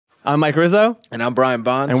I'm Mike Rizzo. And I'm Brian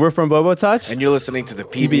Bonz. And we're from Bobo Touch. And you're listening to the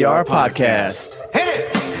PBR Podcast. Hit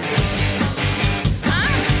it!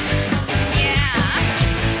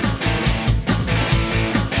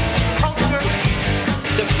 Culture,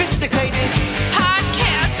 sophisticated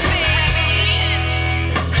podcast,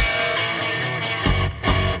 baby.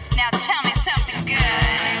 Now tell me something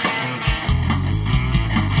good.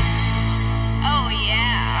 Oh,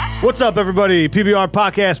 yeah. What's up, everybody? PBR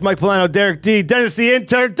Podcast, Mike Polano, Derek D, Dennis the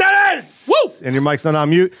intern, Dennis! Woo! And your mic's not on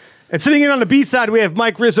mute. And sitting in on the B side, we have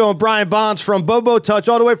Mike Rizzo and Brian Bonz from Bobo Touch,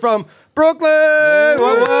 all the way from Brooklyn.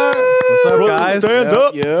 What? What's up, guys? Stand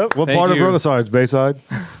up. Yep. What Thank part you. of Brooklyn? Sorry, it's Bayside.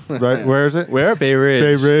 Right? Where is it? Where? Bay Ridge.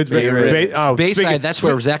 Bay Ridge. Bay Ridge. Bayside, that's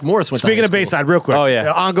where Zach Morris went to Speaking high of school. Bayside, real quick. Oh,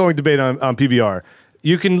 yeah. Ongoing debate on PBR.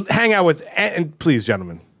 You can hang out with, and please,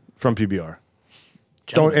 gentlemen from PBR,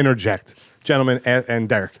 don't interject. Gentlemen and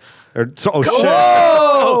Derek. Oh, shit.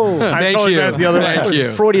 I Thank totally you. meant it the other way. Thank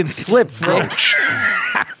you. Freudian slip, French.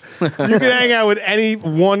 You can hang out with any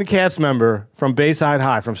one cast member from Bayside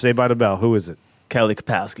High, from Saved by the Bell. Who is it? Kelly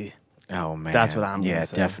Kapowski. Oh, man. That's what I'm Yeah, gonna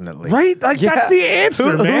say. definitely. Right? Like, that's the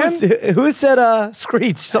answer, man. Who said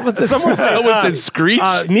Screech? Someone said Someone said Screech.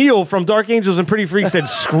 Neil from Dark Angels and Pretty Freaks said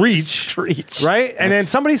Screech. Screech. Right? And then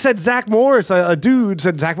somebody said Zach Morris. A dude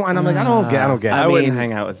said Zach Morris. And I'm like, I don't get it. I mean, wouldn't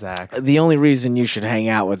hang out with Zach. The only reason you should hang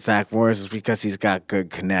out with Zach Morris is because he's got good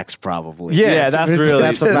connects, probably. Yeah, that's really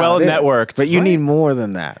about well it. networked. But you need more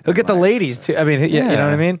than that. He'll get the ladies too. I mean, yeah, you know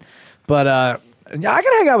what I mean. But I can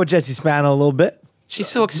hang out with Jesse Spano a little bit. She's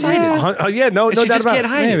so excited. Yeah, no And doubt she just about can't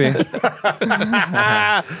it. hide it.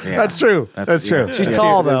 Yeah. That's true. That's true. yeah. She's Yeah.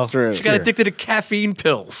 tall That's though. true. She got addicted to caffeine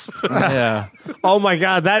pills. Yeah. Oh my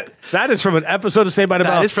God, that is from an episode of Saved by the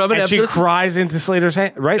Bell. That is from an and episode. she cries into Slater's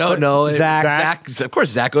hand, right? No, Zach. Of course,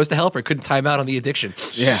 Zach goes to help her. Couldn't time out on the addiction.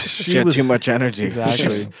 Yeah. She had too much energy.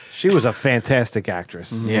 Exactly. She was a fantastic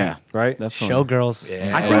actress. Yeah. Right? Definitely. Showgirls.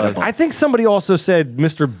 Yeah. I think somebody also said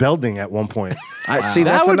Mr. Belding at one point. I see.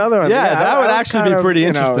 That That's would- another one. yeah, that would I was actually kind be pretty He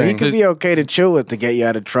interesting. could be okay to chill with to get you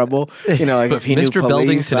out of trouble. You know, like But if he knew Mr. Belding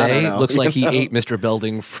police, I don't today know. looks like he You know? ate Mr.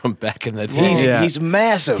 Belding from back in the day. Yeah. He's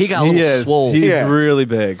massive. He got a He little is. swole. He's Yeah. really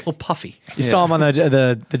big. A little puffy. You saw him on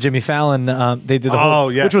the Jimmy Fallon. They did the Oh,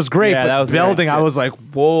 whole, yeah. which was great. Yeah, but that was Belding, great. I was like,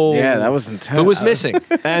 whoa. Yeah, that was intense. Who was missing?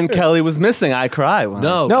 And Kelly was missing. I cried.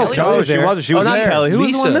 No, No, Kelly was she there. wasn't. She Oh, was not there. Kelly. Who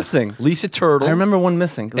was the Lisa. one missing? Lisa Turtle. I remember one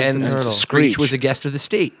missing. Lisa And Turtle. Screech was a guest of the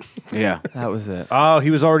state. Yeah. That was it. Oh,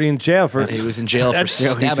 he was already in jail for. He was in jail for he's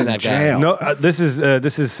stabbing in that guy. jail. No, this is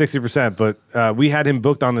 60%, but we had him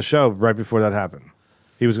booked on the show right before that happened.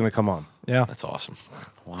 He was going to come on. Yeah. That's awesome.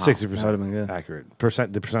 60% That would've been good. accurate.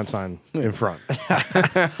 The percent sign in front.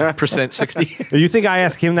 Percent 60. You think I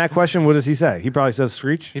ask him that question? What does he say? He probably says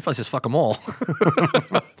Screech. He probably says fuck them all.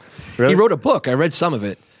 Really? He wrote a book. I read some of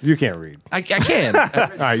it. You can't read. I can. All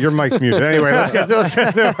right, your mic's muted. Anyway, let's get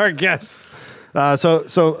to our guests.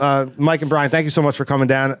 So Mike and Brian, thank you so much for coming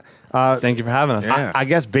down. Thank you for having us. Yeah. I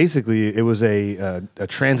guess basically it was a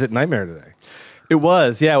transit nightmare today. It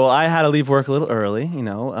was, yeah. Well, I had to leave work a little early,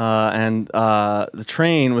 and the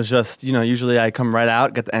train was just, usually I come right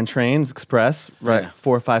out, get the N trains, express, right, Yeah.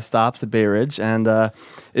 4 or 5 stops at Bay Ridge, and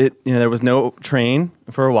there was no train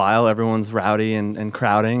for a while. Everyone's rowdy and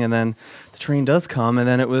crowding, and then the train does come, and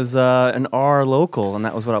then it was an R local, and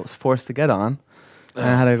that was what I was forced to get on. And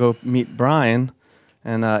I had to go meet Brian,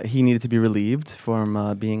 and he needed to be relieved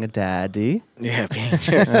from being a daddy. Yeah, being And,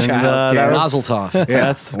 child that care. was- Mazel tov. Yeah,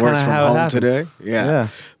 That's works kinda from how it home happened. today. Yeah. Yeah.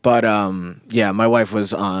 But yeah, my wife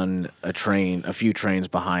was on a few trains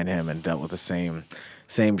behind him, and dealt with the same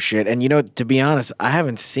shit. And to be honest, I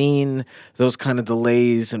haven't seen those kind of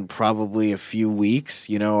delays in probably a few weeks,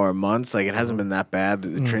 or months. Like it hasn't been that bad.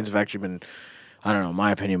 The trains have actually been, I don't know, in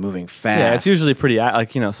my opinion, moving fast. Yeah, it's usually pretty,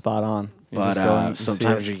 spot on. You But just go and see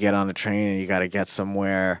sometimes it. you get on a train and you got to get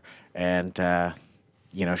somewhere, and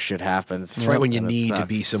shit happens. It's right when you And it need to sucks.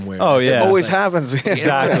 be somewhere. Oh, It's yeah. Always like, happens.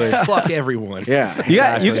 Exactly. Fuck everyone. Yeah. You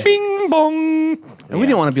exactly. bing bong. And we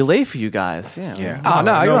didn't want to be late for you guys. Yeah. Yeah. Oh,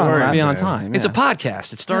 no, you're on worries, time. Be on man. time. It's a yeah.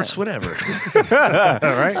 podcast. It starts whenever.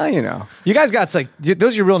 You guys got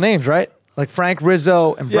those are your real names, right? Like Frank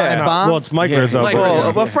Rizzo and Brian Yeah. Bonz. Well, it's Mike Yeah. Rizzo. Mike but-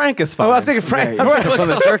 Rizzo. Well, Frank is fine. Oh, I'm thinking Frank. Yeah, from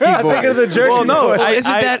the Jerky Boys. I'm thinking of the Jerky. Well, no, Boys.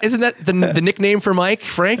 Isn't that the nickname for Mike?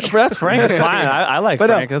 Frank? That's Frank. That's fine. I like But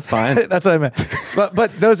no. Frank. That's fine. That's what I meant.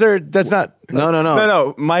 But that's not. No.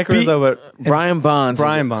 No, Mike Rizzo, but Brian Bonz.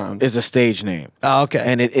 Brian Bonz. is a stage name. Oh, okay.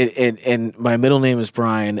 And and my middle name is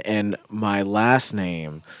Brian, and my last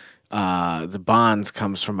name the Bonz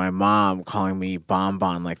comes from my mom calling me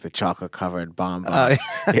Bonbon, like the chocolate covered bonbon.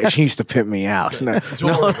 Yeah, she used to pimp me out. No,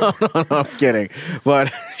 I'm kidding.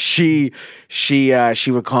 But she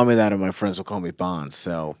would call me that, and my friends would call me Bonz.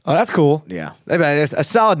 So Oh, that's cool. yeah. I mean, it's a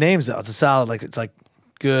solid name though. It's a solid it's like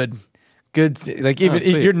good. Like even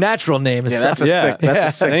sweet. your natural name is Yeah, that's a Yeah. sick.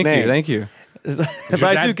 That's a sick Thank name. you, thank you. Your,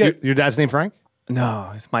 I do get your dad's name Frank?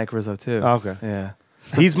 no. It's Mike Rizzo too. Oh, okay. Yeah.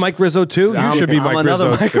 He's Mike Rizzo too. You should be I'm Mike another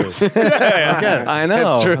Rizzo Mike too. Rizzo. I know.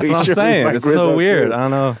 That's true. That's He what I'm should be saying. Mike It's Rizzo, so weird. too. I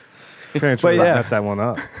don't know. Parents But would yeah. mess that one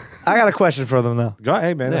up. I got a question for them though. Go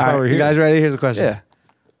ahead, man. That's All why right, we're you here. guys ready? Here's a question. Yeah.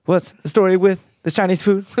 What's the story with the Chinese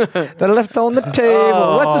food that I left on the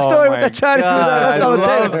table? What's the story with my the Chinese food that I God, left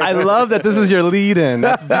on the table? I love that this is your lead-in.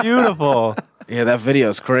 That's beautiful. Yeah, that video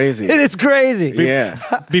is crazy. It's crazy. Yeah.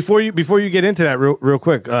 Before you get into that, real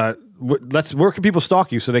quick, where can people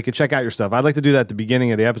stalk you so they can check out your stuff? I'd like to do that at the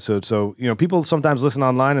beginning of the episode. So people sometimes listen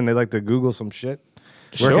online and they like to Google some shit.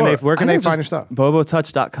 Where can they find your stuff?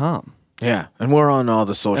 BoboTouch.com. Yeah, and we're on all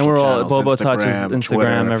the social And we're all channels. Bobo Touch is Instagram,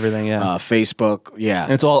 Twitter, everything, yeah. Facebook, yeah.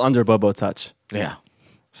 And it's all under Bobo Touch. Yeah.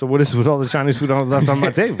 So what is with all the Chinese food left on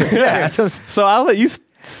my table? Yeah. So I'll let you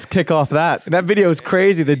kick off that. That video is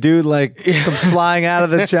crazy. The dude comes flying out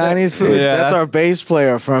of the Chinese food. Yeah, That's our bass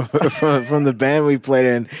player from the band we played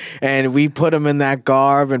in, and we put him in that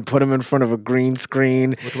garb and put him in front of a green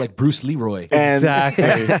screen. Look like Bruce Leroy. And, Exactly.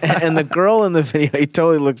 and the girl in the video, he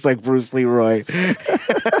totally looks like Bruce Leroy.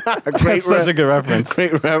 That's such a good reference.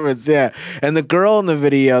 Great reference, yeah. And the girl in the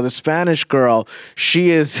video, the Spanish girl,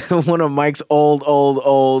 she is one of Mike's old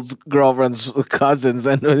girlfriend's cousins,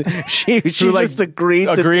 and she just agreed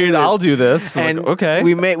to do this. I'll do this. And Like, okay.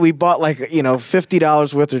 we bought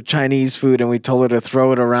 $50 worth of Chinese food, and we told her to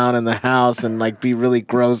throw it around in the house and be really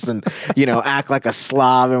gross and act like a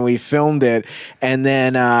slob, and we filmed it. And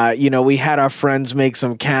then we had our friends make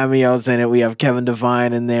some cameos in it. We have Kevin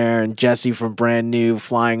Devine in there and Jesse from Brand New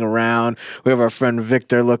flying around. We have our friend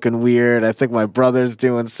Victor looking weird. I think my brother's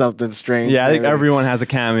doing something strange. Yeah, I think maybe. everyone has a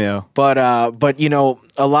cameo. But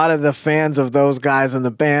a lot of the fans of those guys in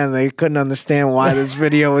the band, they couldn't understand why this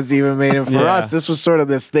video was even made. And for Yeah. us, this was sort of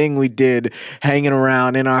this thing we did hanging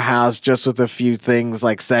around in our house just with a few things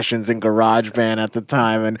like sessions in GarageBand at the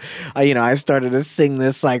time. And I started to sing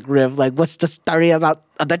this riff, what's the story about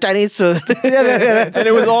the Chinese food? And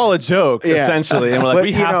it was all a joke, Yeah. essentially. And we're like, But,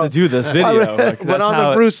 we have to do this video. But on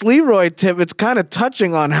the Bruce Leroy tip, it's kind of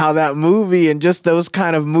touching on how that movie and just those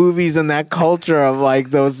kind of movies and that culture of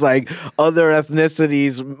those other ethnicities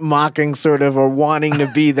mocking sort of or wanting to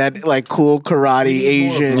be that cool karate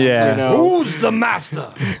Asian. Yeah. Who's the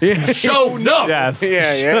master? Show enough. Yes.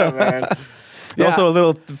 Yeah, man. Also, a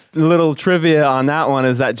little trivia on that one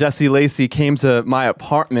is that Jesse Lacey came to my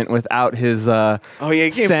apartment without his He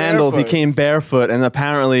came sandals. barefoot. He came barefoot, and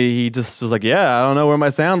apparently he just was like, "Yeah, I don't know where my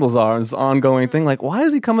sandals are." It's an ongoing thing. Like, why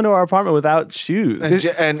is he coming to our apartment without shoes? And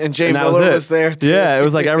Jay And that Miller it. was there too. Yeah, it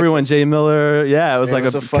was like everyone. Jay Miller. Yeah, it was Yeah, like it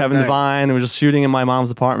was a a fun Kevin night. Devine. And we were just shooting in my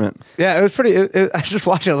mom's apartment. Yeah, it was pretty. I was just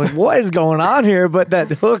watching. I was like, "What is going on here?" But that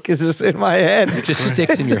hook is just in my head. It just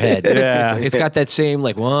sticks in your head. Yeah. It's got that same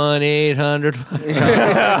 1-800.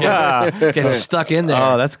 Gets stuck in there.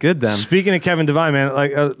 Oh, that's good then. Speaking of Kevin Devine,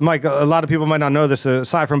 man, Mike, a lot of people might not know this.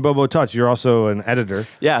 Aside from Bobo Touch, you're also an editor.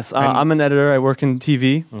 Yes, I'm an editor. I work in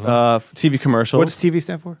TV, TV commercials. What does TV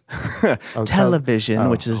stand for? television,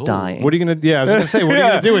 which is dying. What are you gonna? Yeah, I was gonna say, what are you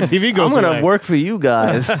gonna do when TV goes I'm gonna away? work for you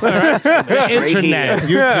guys. Internet,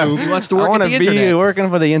 He YouTube. wants to I work want at to the be internet. working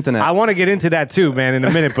for the internet. I want to get into that too, man, in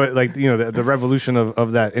a minute. But the revolution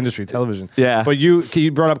of that industry, television. Yeah. But you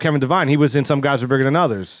brought up Kevin Devine. He was in Some Guys Are Bigger Than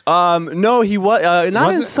Others. No, he was not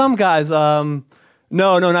Was in it? some guys. No,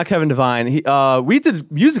 not Kevin Devine. We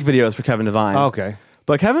did music videos for Kevin Devine. Oh, okay.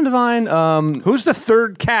 But Kevin Devine, Who's the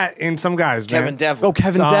third cat in Some Guys? Kevin man? Devlin. oh,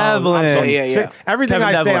 Kevin I'm Devlin. sorry. Yeah. Everything Kevin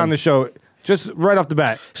I say Devlin. on the show, just right off the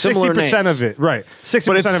bat, Similar 60% names. of it, right? 60%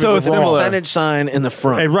 But it's of it so was wrong. similar. Percentage sign in the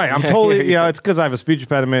front. Hey, right. I'm totally, it's because I have a speech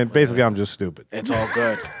impediment. Basically, I'm just stupid. It's all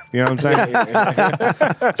good. You know what I'm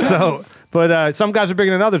saying? So, but Some Guys Are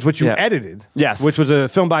Bigger Than Others, which you Yeah. edited. Yes. Which was a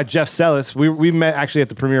film by Jeff Sellis. We met actually at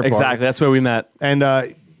the premiere party. Exactly. That's where we met. And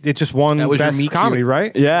it just won That was your Best meet Comedy, cute.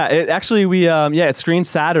 right? Yeah, it actually it screened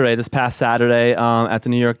Saturday, this past Saturday, at the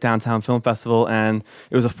New York Downtown Film Festival, and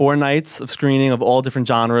it was a 4 nights of screening of all different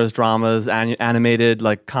genres, dramas, animated,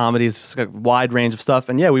 comedies, just a wide range of stuff.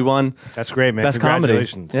 And yeah, we won That's great, man. Best Comedy.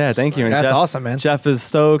 Congratulations. Yeah, thank you. And That's Jeff, awesome, man. Jeff is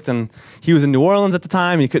stoked, and he was in New Orleans at the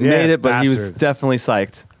time. He couldn't Yeah, make it, but he was bastard. definitely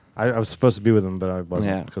psyched. I was supposed to be with him, but I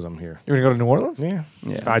wasn't Yeah. because I'm here. You want to go to New Orleans? Yeah.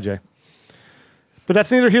 Yeah. Bye, Jay. But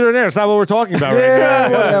that's neither here nor there. It's not what we're talking about right Yeah,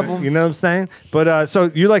 now. whatever. You know what I'm saying? But so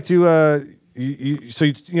you like to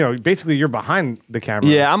basically you're behind the camera.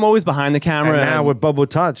 Yeah, I'm always behind the camera. And now with Bobo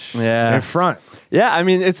Touch, Yeah. in front. Yeah, I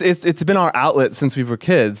mean, it's been our outlet since we were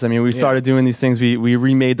kids. I mean, we started doing these things. We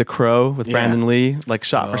remade The Crow with Brandon Lee, like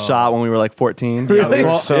shot for shot when we were like 14. Really?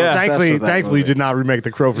 Well, So yeah. obsessed with that thankfully, you movie. did not remake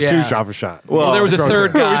The Crow for 2 shot for shot. Well, there was a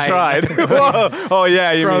third guy. We tried. Whoa. Oh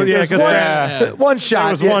yeah, you Crow, mean yeah, 'cause yeah. One shot.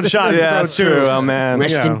 There was one shot. Yeah, that's true. Oh man.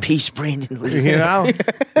 Rest Yeah. in peace, Brandon Lee. You know,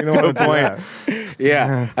 you know what point.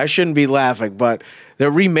 Yeah, I shouldn't be laughing, but they're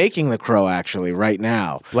remaking The Crow actually right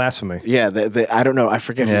now. Blasphemy. Yeah, I don't know. I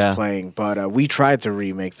forget Yeah. who's playing, but we tried to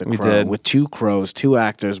remake The We Crow did. with 2 crows, 2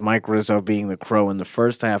 actors, Mike Rizzo being the Crow in the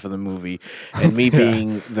first half of the movie, and me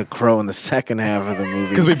being the Crow in the second half of the movie.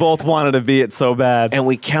 Because we both wanted to be it so bad. And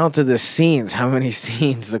we counted the scenes, how many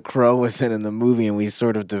scenes the Crow was in the movie, and we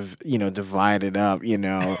sort of, divided up.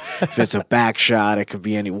 If it's a back shot, it could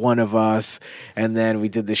be any one of us. And then we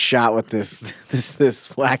did the shot with this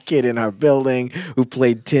black kid in our building who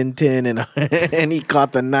played Tintin, and he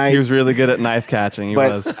caught the knife. He was really good at knife catching. He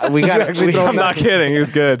but was. we got I'm not kidding. He was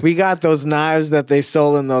good. We got those knives that they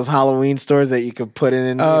sold in those Halloween stores that you could put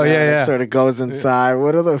in. Oh, yeah, that yeah. sort of goes inside.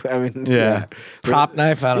 What are the? I mean, Yeah. Prop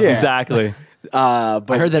knife. I don't know. Exactly. But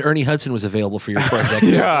I heard that Ernie Hudson was available for your project. That's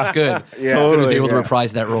good. Yeah. That's good. He was Totally, able to yeah.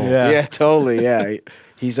 reprise that role. Yeah. yeah, totally. Yeah,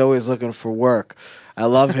 he's always looking for work. I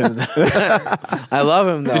love him. I love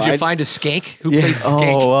him though. Did you I- find a skank who played Oh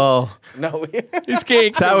skank? well. No.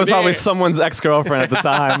 Skank. That was probably someone's ex-girlfriend at the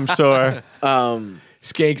time. I'm sure.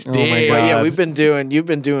 Skank's my dead. But yeah, God. you've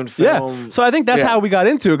been doing Yeah. film. So I think that's Yeah. how we got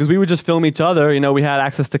into it because we would just film each other. We had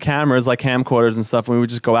access to cameras like camcorders and stuff. And we would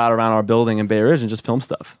just go out around our building in Bay Ridge and just film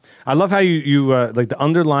stuff. I love how you like the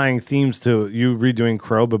underlying themes to you redoing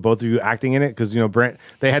Crow, but both of you acting in it because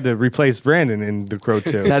they had to replace Brandon in The Crow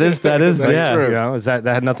too. That is yeah. true. You know, that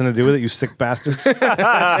had nothing to do with it? You sick bastards.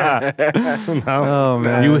 No? Oh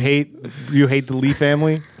man. You hate the Lee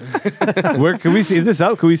family. Where can we see? Is this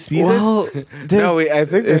out? Can we see Well, No, I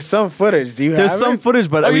think there's some footage. Do you there's have some it? footage,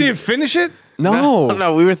 but this? Oh, we you didn't finish it? No.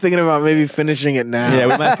 No, we were thinking about maybe finishing it now. Yeah,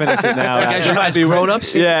 we might finish it now. Guys, you guys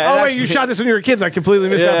grown-ups? Yeah. Oh wait, you shot this when you were kids. I completely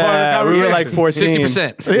missed that part of the Yeah, we conversation. were like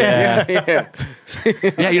 14. 60%. Yeah.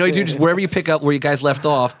 yeah. Yeah, you do just wherever you pick up where you guys left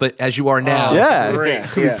off, but as you are now. Yeah. Great.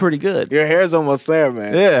 Could Yeah. be pretty good. Your hair's almost there,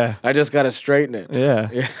 man. Yeah. I just gotta straighten it. Yeah.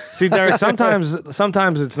 See, Derek, sometimes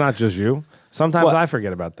it's not just you. Sometimes What? I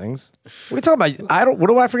forget about things. What are you talking about? What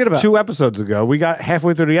do I forget about? 2 episodes ago, we got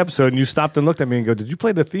halfway through the episode, and you stopped and looked at me and go, "Did you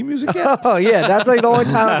play the theme music yet?" Oh yeah, that's like the only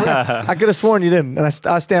time I could have sworn you didn't, and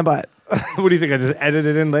I stand by it. What do you think? I just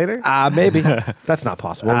edited in later? Maybe. That's not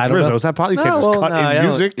possible. I don't Rizzo, know. is that possible? You can't No, just well, cut no, I in don't-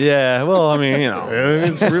 music. Yeah. Well, I mean,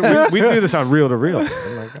 It's we do this on reel to reel. It's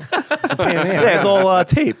a pain in the ass. Yeah, it's all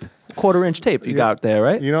tape. 1/4-inch tape you got there,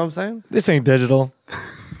 right? You know what I'm saying? This ain't digital.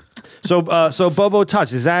 So Bobo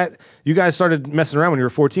Touch, is that you guys started messing around when you were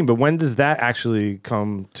 14? But when does that actually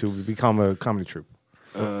come to become a comedy troupe?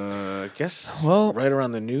 I guess Well- right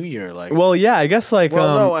around the New Year, like. Well, yeah, I guess like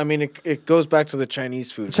no, I mean it goes back to the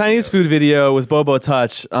Chinese food. Chinese food video was Bobo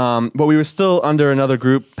Touch, but we were still under another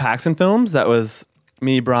group, Paxson Films. That was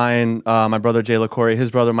me, Brian, my brother Jay LaCorey, his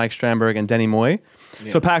brother Mike Stramberg, and Denny Moy.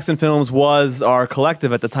 So Paxson Films was our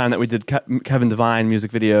collective at the time that we did Kevin Devine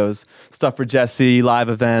music videos, stuff for Jesse, live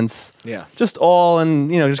events. Yeah. Just all and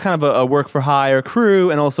just kind of a work for hire crew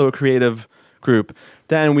and also a creative group.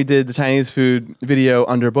 Then we did the Chinese food video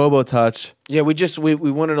under Bobo Touch. Yeah, we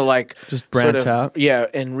wanted to Just branch sort of, out. Yeah,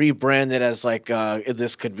 and rebrand it as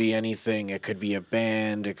this could be anything. It could be a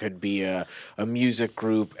band, it could be a music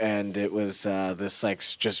group, and it was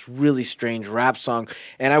this just really strange rap song.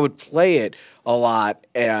 And I would play it a lot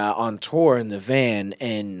on tour in the van,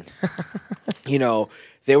 and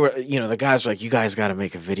they were, the guys were like, "You guys got to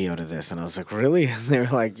make a video to this," and I was like, "Really?" And they were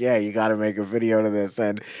like, "Yeah, you got to make a video to this,"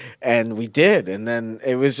 and we did. And then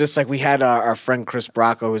it was just like we had our friend Chris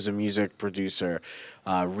Bracco, who's a music producer,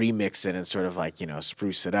 remix it and sort of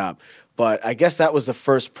spruce it up. But I guess that was the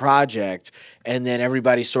first project, and then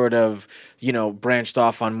everybody sort of, branched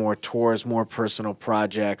off on more tours, more personal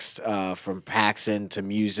projects, from Paxson to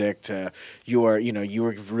music to you were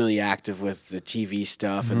really active with the TV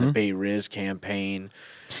stuff and the Bay Riz campaign.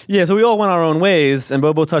 Yeah, so we all went our own ways, and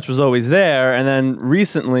Bobo Touch was always there. And then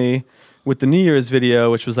recently, with the New Year's video,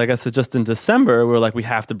 which was, I guess, just in December, we were like, we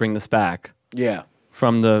have to bring this back Yeah,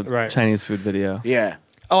 from the Right. Chinese food video. yeah.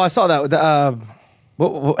 Oh, I saw that.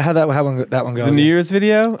 How that one go? The New Year's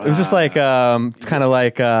video. It was just like it's kind of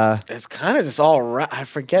like It's kind of just all right. I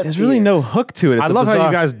forget. there's really no hook to it. It's I a love how bizarre-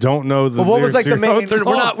 you guys don't know the. Well, what was, like, the lyrics. main-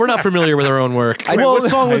 We're not familiar with our own work. Wait, Well, what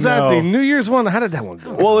song was I that? know. The New Year's one. How did that one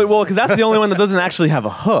go? Well, because that's the only one that doesn't actually have a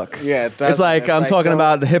hook. Yeah, it it's doesn't. like It's I'm like, talking don't-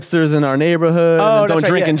 about the hipsters in our neighborhood. Oh, and don't that's right,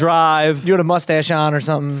 drink yeah. and drive. You had a mustache on or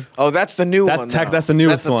something. Oh, that's the new That's one. tech- though. that's the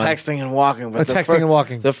newest That's one. the texting and walking. But Oh, the texting and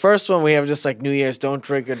walking. The first one we have just like New Year's, don't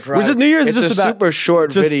drink and drive. Which is New Year's is it's just a about super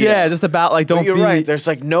short just, video. Yeah, just about like But don't you're be. right. There's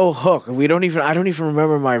like no hook. I don't even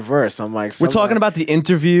remember my verse. I'm like, We're talking about the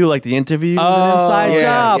interview, like the interview is an Oh, inside yeah,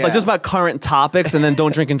 job, yeah. like just about current topics, and then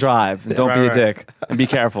don't drink and drive, and don't Right, be a right. dick, and be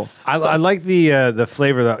careful. I like the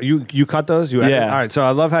flavor though. You cut those? You edit? Yeah. All right. So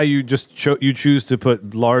I love how you just you choose to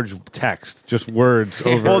put large text, just words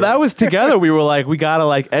over. Well, that was together. We were like, we gotta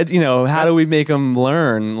like, how do we make them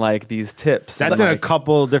learn like these tips? That's And, in a like,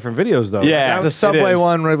 couple different videos though. Yeah. Sounds- The subway is.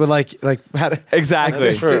 one where with like how to,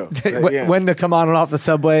 exactly. That's true. Yeah. when to come on and off the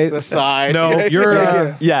subway. the side. No,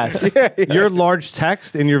 your Yes, your large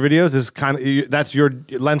text in your videos is kind of that's your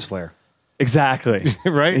lens flare, exactly.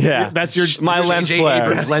 right? Yeah, That's your my lens J. flare.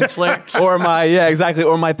 Abrams lens flare. Or exactly,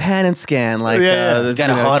 or my pan and scan, like Yeah. Got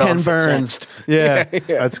a hot Ken on for Burns. text. Yeah.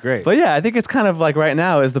 That's great. But yeah, I think it's kind of like right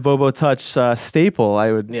now is the Bobo Touch staple.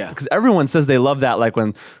 I would, Yeah. because everyone says they love that. Like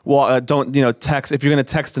when don't text if you're gonna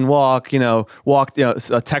text and walk,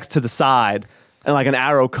 text to the side. And like an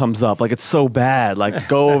arrow comes up, like it's so bad. Like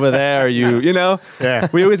go over there, Yeah.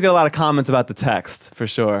 We always get a lot of comments about the text for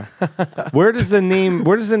sure. Where does the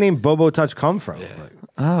name Bobo Touch come from? Like,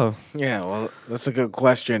 Oh, Yeah, well, that's a good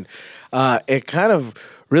question. It kind of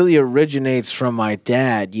really originates from my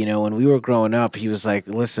dad. You know, when we were growing up, he was like,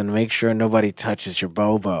 "Listen, make sure nobody touches your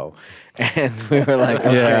Bobo," and we were like,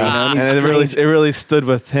 "Okay." yeah. You know, And it really stood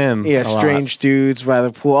with him. yeah, a lot. strange dudes by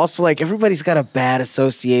the pool. Also, like everybody's got a bad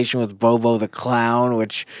association with Bobo the Clown,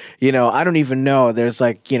 which I don't even know. There's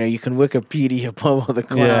like you can Wikipedia Bobo the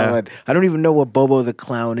Clown, Yeah. but I don't even know what Bobo the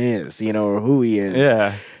Clown is, or who he is.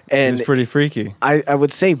 Yeah, and it's pretty freaky. I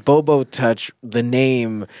would say Bobo Touch, the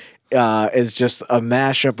name, is just a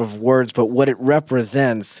mashup of words, but what it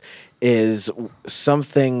represents is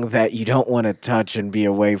something that you don't want to touch and be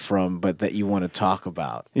away from, but that you want to talk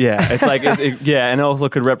about. Yeah, it's like and it also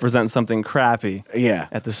could represent something crappy. Yeah,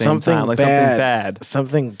 At the same time, like something bad.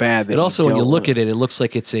 Something bad. That It also, when you don't look want- at it, it looks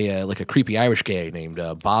like it's a creepy Irish guy named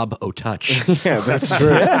Bobo Touch. yeah, that's true.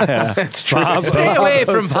 That's true. Stay away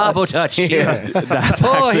from Bobo Touch. That's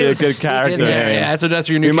Oh, actually a he'll good sneak in character there. name. Yeah, that's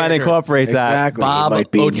your new We might character. incorporate that. Exactly. Bob it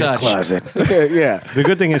might be in your O'Touch. closet. yeah. the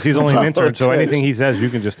good thing is he's only an intern, so Touch. anything he says, you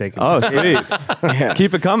can just take it. Oh, sweet. Yeah.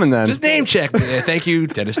 Keep it coming then. Just name check. Thank you,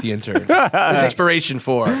 Dennis the intern. Inspiration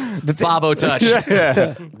for Bobo Touch.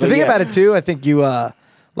 The thing yeah. about it too, I think you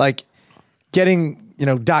like getting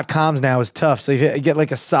 .coms now is tough. So you get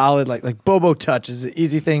like a solid like Bobo Touch is an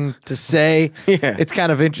easy thing to say. Yeah. It's kind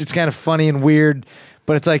of funny and weird,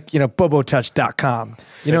 but it's like BoboTouch.com.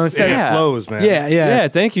 Instead it Yeah. flows, man. yeah. yeah,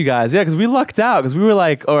 thank you guys. Yeah, because we lucked out because we were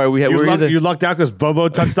like, all right, we You, were luck, either. you lucked out because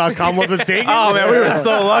BoboTouch.com wasn't taken. Oh man, we were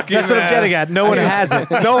so lucky. That's what I'm getting at. No one has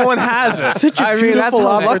it. No one has it. Such a I mean, that's beautiful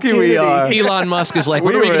how lucky we are. Elon Musk is like,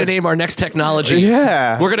 what We are we were- going to name our next technology?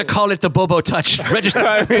 Yeah. We're going to call it the Bobo Touch.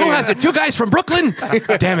 Register. Who has it? Two guys from Brooklyn?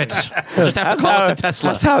 Damn it. We'll just have to call it the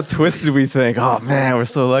Tesla. That's how twisted we think. Oh man, we're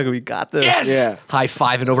so lucky we got this. Yes. Yeah.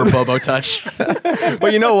 High-fiving over Bobo Touch.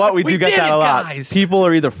 But you know what? We We do get did that it, a lot. guys. People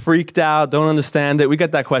are either freaked out, don't understand it. We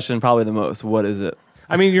get that question probably the most. What is it?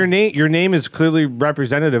 I mean, your name is clearly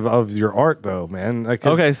representative of your art, though, man. Like,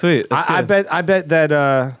 'cause Okay, sweet. That's I good. bet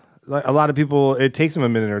that like a lot of people, it takes them a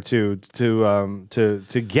minute or two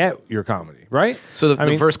to get your comedy, right? So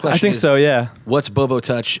the first question I think is, so. Yeah. what's Bobo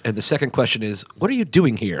Touch? And the second question is, what are you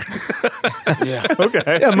doing here?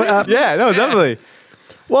 Okay. Yeah. No, definitely.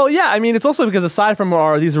 Well, yeah. I mean, it's also because aside from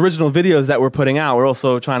these original videos that we're putting out, we're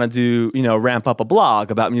also trying to ramp up a blog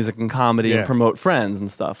about music and comedy Yeah. and promote friends and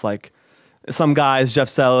stuff. Like some guys, Jeff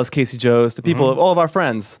Sellis, Casey Jost, the people, all of our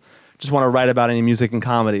friends, just want to write about any music and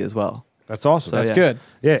comedy as well. That's awesome. That's yeah. good.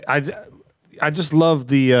 Yeah, I just love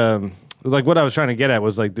the like what I was trying to get at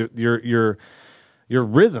was like your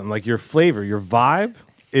rhythm, like your flavor, your vibe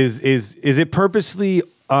is it purposely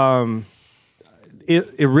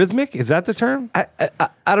rhythmic? Is that the term?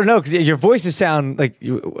 I don't know because your voices sound like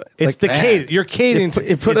It's the cadence. Your cadence.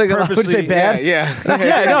 It put is like I would say purposely- bad. Yeah.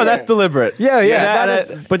 Yeah. No, that's deliberate. Yeah.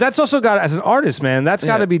 That- But that's also got, as an artist, man, that's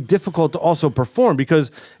got to be difficult to also perform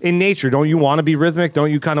because in nature, don't you want to be rhythmic?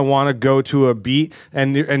 Don't you kind of want to go to a beat?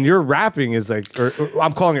 And your rapping is like, or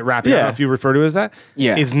I'm calling it rapping. I don't know Yeah. if you refer to it as that.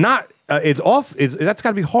 Yeah. Is not. It's off. That's got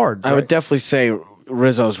to be hard. I would definitely say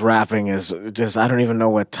Rizzo's rapping is just, I don't even know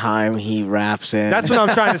what time he raps in. That's what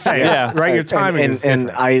I'm trying to say. Yeah. Right. Your timing is different.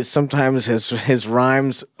 and I sometimes his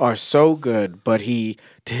rhymes are so good, but he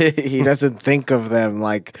doesn't think of them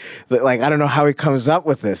like I don't know how he comes up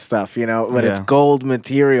with this stuff, you know. But it's Yeah. gold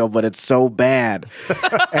material, but it's so bad.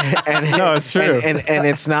 and No, it's true. And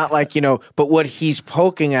it's not like, you know. But what he's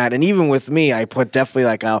poking at, and even with me, I put definitely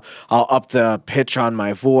like I'll up the pitch on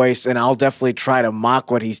my voice, and I'll definitely try to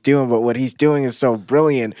mock what he's doing. But what he's doing is so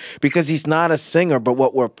brilliant because he's not a singer. But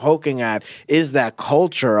what we're poking at is that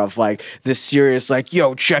culture of like this serious, like,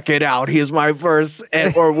 yo, check it out, here's my verse,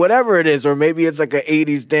 or whatever it is, or maybe it's like an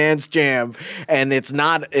 '80s dance jam, and it's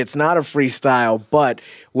not a freestyle, but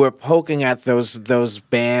we're poking at those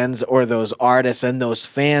bands or those artists and those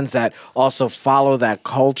fans that also follow that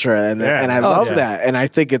culture, and I love that, and I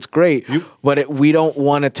think it's great. But we don't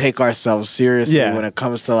want to take ourselves seriously when it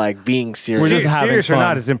comes to like being serious. We're just having serious or fun.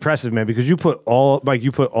 not is impressive, man, because you put all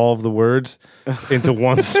of the words into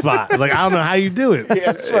one spot. Like, I don't know how you do it.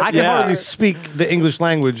 I can hardly speak the English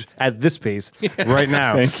language at this pace right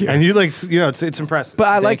now. Thank you. And you like, you know, it's impressive. But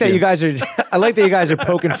I like that you guys are. I like that you guys are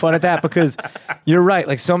poking fun at that because you're right.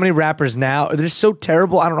 Like so many rappers now, they're so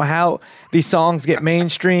terrible. I don't know how these songs get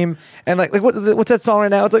mainstream. And like what's that song right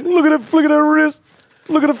now? It's like look at that wrist.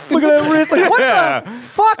 Look at that wrist. Like what the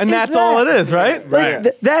fuck? And is that's that? all it is, right?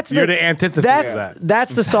 Like, that's You're the antithesis of that.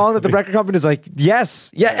 That's the song that the record company is like, yes,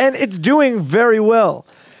 yeah, and it's doing very well.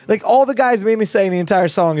 Like all the guys mainly saying the entire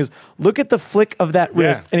song is, look at the flick of that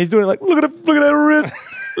wrist, and he's doing it like, look at that wrist.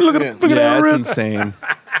 Look at that Yeah, wrist. it's insane.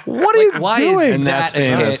 What are you Why doing? is And that that's a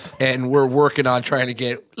hit? famous. And we're working on trying to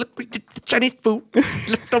get look we did the Chinese food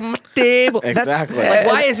left on my table. Exactly. Like,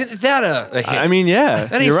 why isn't that a hit? I mean, yeah,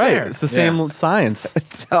 That ain't you're right. fair. It's the same science.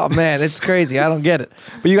 Oh man, it's crazy. I don't get it.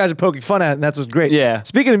 But you guys are poking fun at it, and that's what's great. Yeah.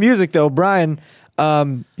 Speaking of music, though, Brian,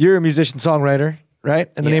 you're a musician songwriter, right?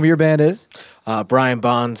 And the name of your band is Brian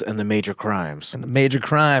Bonz and the Major Crimes. The Major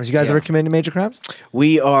Crimes. You guys ever committed to Major Crimes?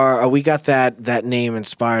 We got that name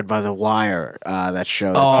inspired by The Wire, that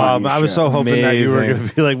show. I was so hoping that you were Amazing. going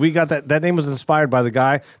to be like, we got that name was inspired by the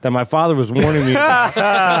guy that my father was warning me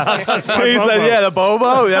about. He said, yeah, the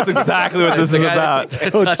Bobo. That's exactly what this is about.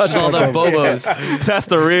 Touch all the Bobos. That's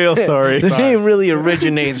the real story. The name really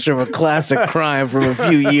originates from a classic crime from a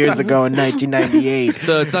few years ago in 1998.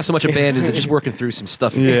 So it's not so much a band as it's just working through some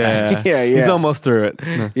stuff. Yeah. Yeah. He's almost through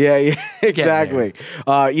it. Yeah, exactly.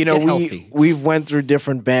 You know, Get healthy. we've went through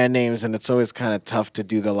different band names, and it's always kind of tough to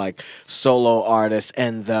do the like solo artist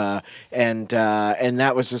and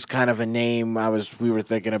that was just kind of a name we were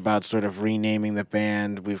thinking about sort of renaming the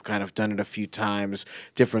band. We've kind of done it a few times,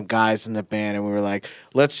 different guys in the band, and we were like,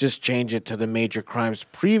 let's just change it to the Major Crimes.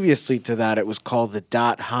 Previously to that, it was called the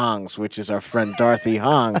Dot Hongs, which is our friend Dorothy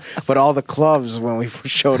Hong. But all the clubs when we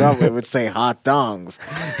showed up, it would say Hot Dongs.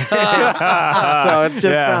 So it just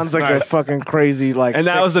sounds like a fucking crazy like. And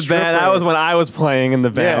that was the band. That was when I was playing in the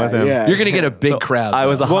band with him. Yeah. You're gonna get a big crowd. I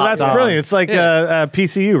was a though. Well, hot that's dog. brilliant. It's like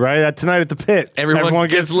PCU, right? Tonight at the Pit. Everyone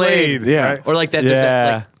gets laid. Yeah. right? Or like that. There's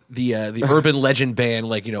that, Yeah. like, the urban legend band,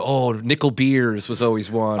 like, you know, oh, Nickel Beers was always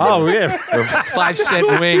one. Oh, yeah. Or 5 cent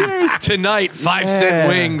wings tonight. 5 cent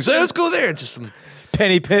wings. Hey, let's go there. Just some.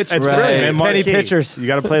 Penny pitch. It's Right. brilliant, man. Penny Marquee. pitchers. You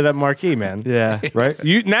got to play that marquee, man. Yeah. Right?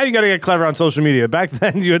 Now you got to get clever on social media. Back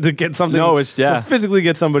then, you had to get something. No, it's- yeah. to physically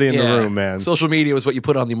get somebody in the room, man. Social media was what you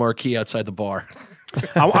put on the marquee outside the bar.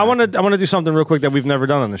 I want to do something real quick that we've never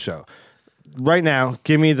done on the show. Right now,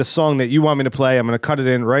 give me the song that you want me to play. I'm going to cut it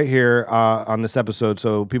in right here on this episode,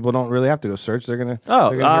 so people don't really have to go search. They're gonna.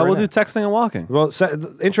 We'll do texting and walking. Well,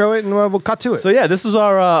 intro it and we'll cut to it. So yeah, this was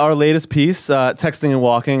our latest piece, texting and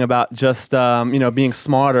walking, about just being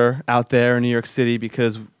smarter out there in New York City,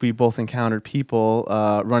 because we both encountered people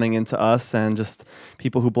running into us, and just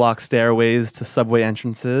people who block stairways to subway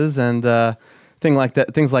entrances and things like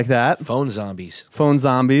that. Phone zombies. Phone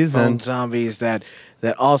zombies Phone and zombies that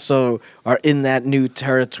also are in that new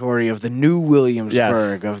territory of the new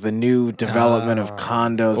Williamsburg, of the new development of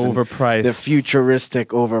condos, and Overpriced. the futuristic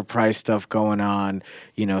overpriced stuff going on.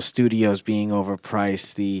 You know, studios being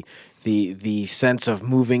overpriced. The sense of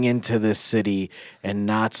moving into this city and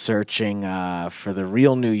not searching for the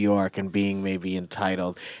real New York and being maybe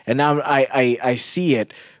entitled. And now I see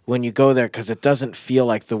it when you go there, because it doesn't feel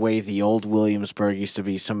like the way the old Williamsburg used to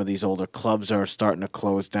be. Some of these older clubs are starting to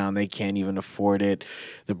close down. They can't even afford it.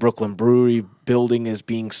 The Brooklyn Brewery building is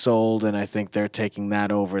being sold, and I think they're taking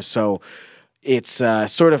that over. So it's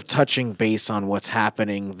sort of touching base on what's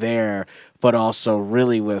happening there, but also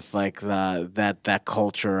really with like that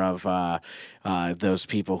culture of those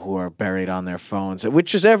people who are buried on their phones,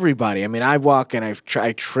 which is everybody. I mean, I walk and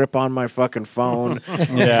I trip on my fucking phone.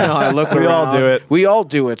 Yeah. I look We all around. do it. We all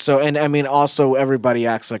do it. So, and I mean, also everybody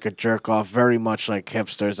acts like a jerk off, very much like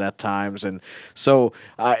hipsters at times. And so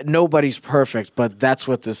nobody's perfect, but that's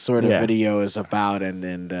what this sort of Yeah. video is about,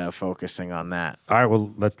 and focusing on that. All right,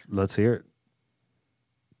 well, let's hear it.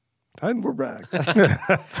 And we're back.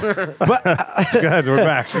 But Guys, we're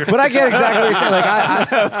back. but I get exactly what you're saying. Like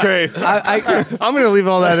That's great. I'm going to leave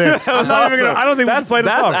all that in. I'm not even gonna, I don't think we can play the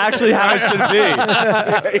That's song. actually how it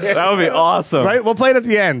should be. That would be awesome. Right? We'll play it at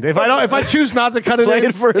the end. If I choose not to cut it Play in,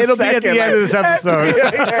 it for a it'll be at the second. end of this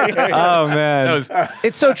episode. Oh man. That was,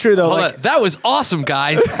 it's so true though. hold Like, on. That was awesome,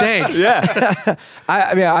 guys. Thanks. Yeah.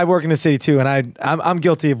 I mean, I work in the city too, and I'm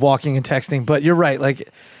guilty of walking and texting. But you're right. Like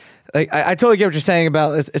I totally get what you're saying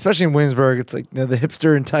about, especially in Williamsburg. It's like, you know, the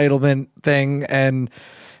hipster entitlement thing, and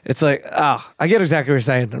it's like, I get exactly what you're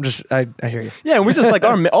saying. I hear you. Yeah, and we just like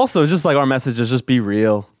our message is just be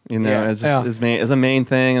real. You know, Yeah. it's just is a main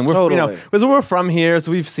thing, and we're you know Totally. because we're from here, so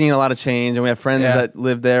we've seen a lot of change, and we have friends Yeah. that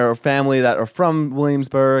live there or family that are from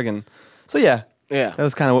Williamsburg, and so yeah, Yeah. that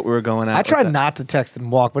was kind of what we were going at. I try with that. not to text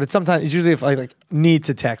and walk, but it's usually if I like need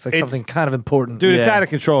to text, like It's- something kind of important. Dude, it's Yeah. out of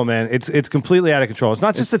control, man. It's completely out of control. It's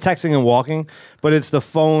not just the texting and walking, but it's the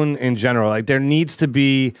phone in general. Like there needs to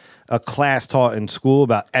be a class taught in school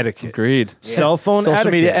about etiquette. Agreed. Cell phone Social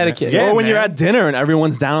etiquette. media man. etiquette. Yeah, or when man. you're at dinner and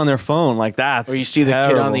everyone's down on their phone, like that's Or you see the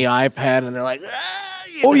kid on the iPad, and they're like,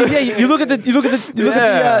 Oh yeah, you look at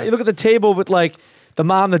the table with like the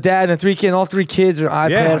mom, the dad, and the three kids. All three kids are iPad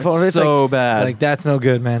Yeah, phone. It's so like, bad. Like that's no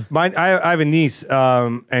good, man. I have a niece,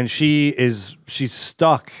 and she's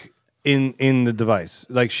stuck in the device.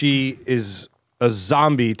 Like she is a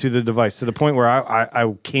zombie to the device, to the point where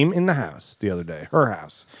I came in the house the other day, her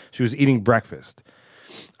house. She was eating breakfast.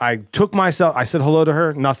 I said hello to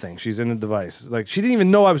her, nothing. She's in the device. Like she didn't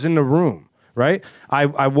even know I was in the room, right?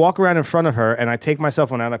 I walk around in front of her and I take my cell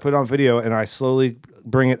phone out, I put it on video, and I slowly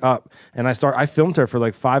bring it up. And I filmed her for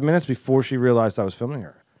like 5 minutes before she realized I was filming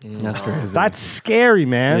her. That's crazy. That's scary,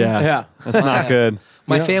 man. Yeah. That's not good.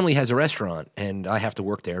 My family has a restaurant, and I have to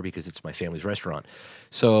work there because it's my family's restaurant.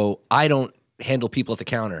 So I don't handle people at the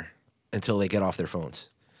counter until they get off their phones.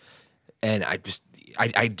 And I just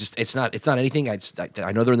it's not anything. I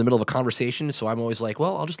know they're in the middle of a conversation, so I'm always like,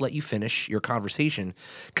 well, I'll just let you finish your conversation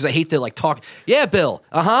because I hate to like talk. Yeah, Bill.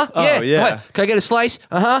 Yeah. Oh, yeah. What? Can I get a slice?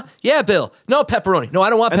 Yeah, Bill. No pepperoni. No, I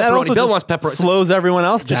don't want And that pepperoni. also Bill just wants pepperoni. slows everyone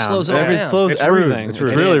else Just down. slows it all down. Slows It's rude. everything. It's It's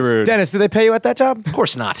rude. really It is. rude. Dennis, do they pay you at that job? Of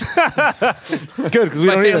course not. Good, because It's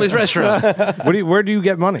my family's restaurant. Where do you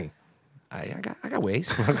get money? I got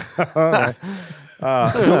ways.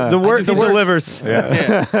 The word delivers.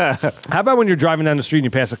 How about when you're driving down the street and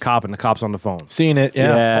you pass a cop and the cop's on the phone? Seen it,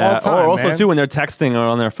 yeah. Yeah. All the time, or also man. too when they're texting or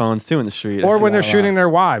on their phones too in the street. Or I when see they're that a shooting their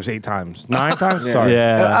wives 8 times, 9 times. Sorry.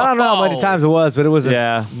 lot. I don't know how many times it was, but it was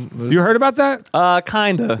Yeah. You heard about that?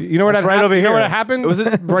 Kinda. You know where That's that right hap- over You know here. where that happened? Was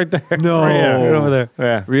it right there? No. Yeah. right over there.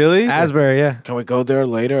 Yeah. Really? Asbury, yeah. Can we go there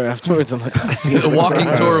later afterwards and see The walking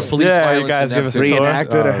tour of police Yeah, violence. you guys in give us a Neptune. tour.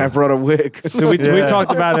 reenacted? I brought a wig. Dude, we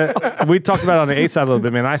talked about it. We talked about it on the A side a little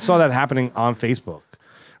bit, man. I saw that happening on Facebook.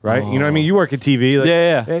 Right, you know what I mean. You work at TV, like,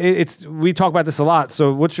 Yeah. It's we talk about this a lot.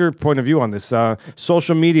 So, what's your point of view on this?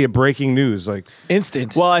 Social media breaking news, like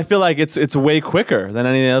Instant. Well, I feel like it's way quicker than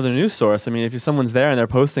any other news source. I mean, if someone's there and they're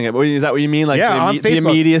posting it, is that what you mean? Like Yeah, on the Facebook.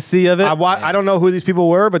 immediacy of it? I don't know who these people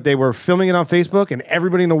were, but they were filming it on Facebook, and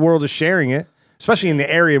everybody in the world is sharing it, especially in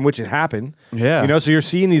the area in which it happened. Yeah. you know, so you're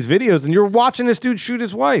seeing these videos, and you're watching this dude shoot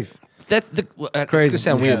his wife. That's the it's crazy. gonna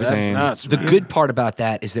sound weird. That's That's insane. nuts. the good part about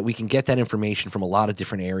that is that we can get that information from a lot of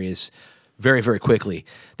different areas very, very quickly.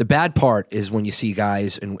 The bad part is when you see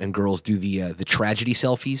guys and girls do the tragedy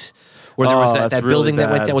selfies, where there was Oh, that that's building really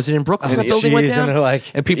that went bad. down. Was it in Brooklyn? In That building went East, down, and they're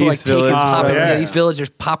like, and people East like taking Village. popping, yeah. these villagers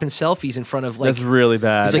popping selfies in front of like. That's really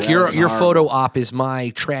bad. It's like Yeah, your that's photo op is my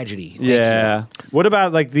tragedy. Thank yeah. What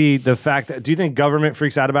about like the fact that, do you think government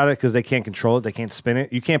freaks out about it because they can't control it, they can't spin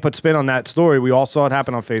it? You can't put spin on that story. We all saw it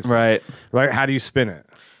happen on Facebook, Right. Right? How do you spin it?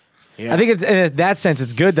 Yeah. I think in that sense,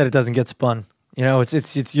 it's good that it doesn't get spun. You know,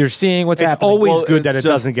 it's you're seeing what's It's happening. always Well, good that it it's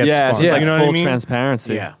just- doesn't get yeah, spun. it's just like you know full what I mean?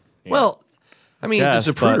 transparency. Yeah. you. Well, I mean, Yes,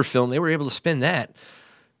 the Zapruder but- film, they were able to spin that.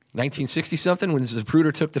 1960 something when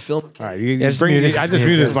Zapruder took the film. All right, you just bring mute it. it, I just just mute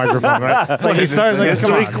muted it. his microphone, right? Like he started like,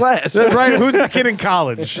 come on. class. Right? Who's the kid in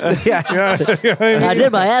college? yeah. You know what I mean? I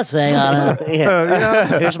did my essay on it.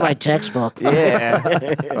 Yeah. Here's my textbook.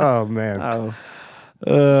 Yeah. Oh man.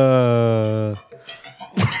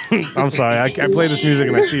 I'm sorry. I play this music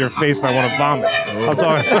and I see your face and I want to vomit. I'm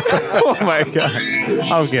talking. Oh my god.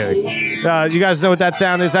 I'm kidding. You guys know what that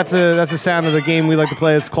sound is? That's the sound of the game we like to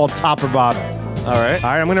play. It's called top or bottom. All right. All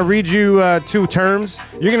right. I'm going to read you 2 terms.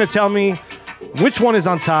 You're going to tell me which one is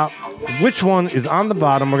on top, which one is on the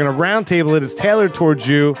bottom. We're going to round table it. It's tailored towards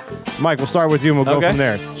you. Mike, we'll start with you and we'll go Okay. from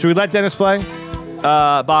there. Should we let Dennis play?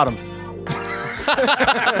 Bottom. All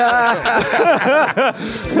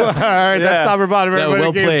right. That's top or bottom. No, Everybody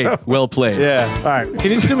well game's played. up. Well played. Yeah. All right. Can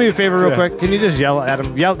you just do me a favor real quick? Can you just yell at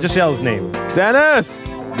him? Just yell his name. Dennis.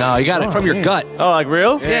 No, you got it from your gut. Oh, like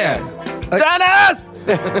real? Yeah. Dennis.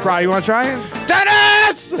 Brian, you want to try it?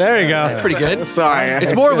 Dennis! There you go. Pretty good. Sorry.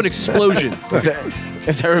 It's more of an explosion.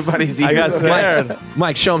 It's everybody's I got ears. scared.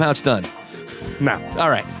 Mike, show him how it's done. No. All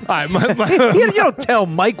right. All right. You don't tell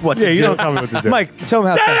Mike what to do. You don't tell me what to do. Mike, tell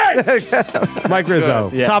him how to. Mike Rizzo.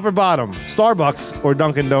 Yeah. Top or bottom? Starbucks or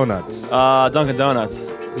Dunkin' Donuts? Dunkin' Donuts.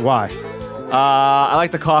 Why? I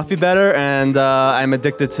like the coffee better, and I'm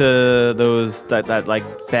addicted to those that like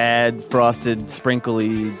bad frosted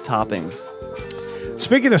sprinkly toppings.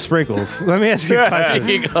 Speaking of sprinkles, let me ask you a question.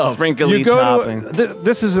 Here you go. Sprinkly You go topping.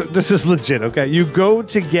 this is legit, okay? You go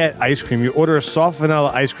to get ice cream. You order a soft vanilla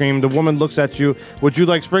ice cream. The woman looks at you. Would you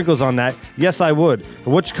like sprinkles on that? Yes, I would.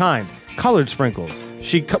 Which kind? Colored sprinkles.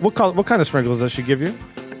 What kind of sprinkles does she give you?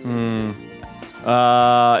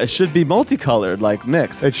 It should be multicolored, like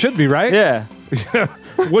mixed. It should be, right? Yeah.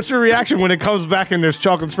 What's your reaction when it comes back and there's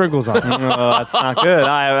chocolate sprinkles on it? Oh, that's not good.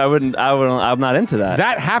 I wouldn't. I'm not into that.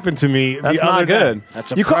 That happened to me That's the not other good. day.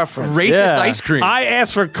 That's a You call preference. racist Yeah. ice cream. I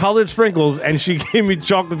asked for colored sprinkles and she gave me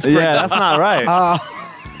chocolate sprinkles. Yeah, that's not right.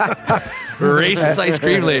 Racist ice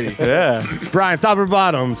cream lady. Yeah. Brian, top or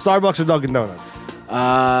bottom? Starbucks or Dunkin'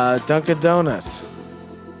 Donuts? Dunkin' Donuts.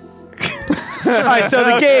 All right, so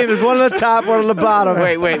the game, there's one on the top, one on the bottom.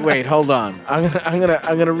 Wait. Hold on. I'm gonna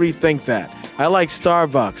rethink that. I like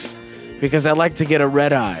Starbucks because I like to get a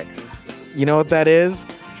red eye. You know what that is?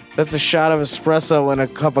 That's a shot of espresso and a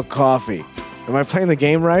cup of coffee. Am I playing the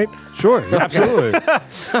game right? Sure, absolutely.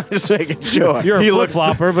 I'm just making sure. You're a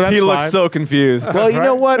flip-flopper, but that's he fine. looks so confused. Well, you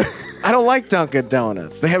know what? I don't like Dunkin'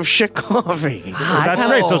 Donuts. They have shit coffee. That's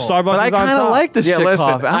great. So Starbucks But I is on kind of top. like the Yeah, shit listen,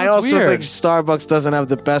 coffee. I That's also weird. think Starbucks doesn't have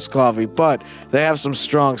the best coffee, but they have some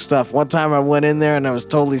strong stuff. One time I went in there and I was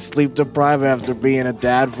totally sleep deprived after being a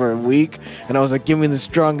dad for a week, and I was like, give me the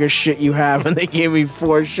strongest shit you have, and they gave me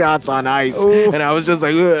 4 shots on ice, and I was just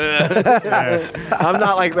like, ugh. I'm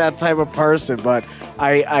not like that type of person, but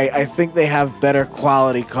I think they have better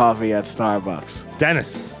quality coffee at Starbucks.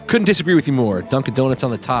 Dennis. Couldn't disagree with you more. Dunkin' Donuts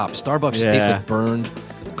on the top. Starbucks just tastes Yeah. like burned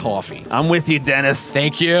coffee. I'm with you, Dennis.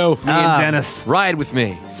 Thank you. Me and Dennis. Ride with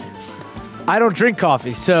me. I don't drink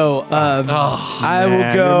coffee, so I Man, will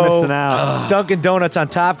you're go missing out. Dunkin' Donuts on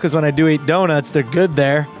top because when I do eat donuts, they're good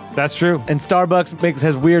there. That's true. And Starbucks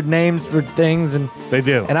has weird names for things, and They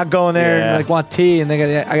do. I go in there Yeah. and like want tea, and I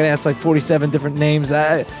gotta ask like 47 different names.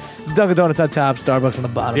 Dunkin' Donuts on top, Starbucks on the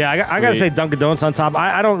bottom. Yeah, I gotta say Dunkin' Donuts on top.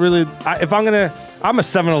 I don't really. I'm a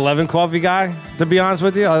 7-Eleven coffee guy. To be honest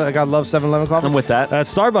with you, I love 7-Eleven coffee. I'm with that.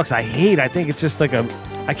 Starbucks, I hate. I think it's just like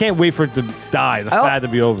I can't wait for it to die. The fad to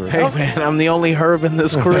be over. Hey, man, I'm the only herb in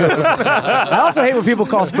this crew. I also hate when people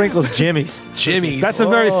call sprinkles Jimmy's. Jimmy's. That's a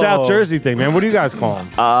very South Jersey thing, man. What do you guys call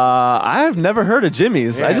them? I've never heard of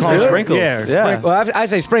Jimmy's. I just say Really? sprinkles. Yeah, Well, I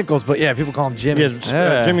say sprinkles, but yeah, people call them Jimmy's.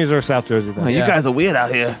 Yeah. Jimmy's are a South Jersey thing. You guys are weird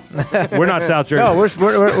out here. We're not South Jersey. No, we're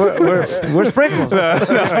sprinkles.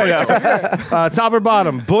 Top or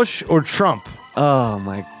bottom? Bush or Trump? Oh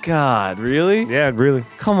my God, really? Yeah, really.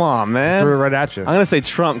 Come on, man. Threw it right at you. I'm gonna say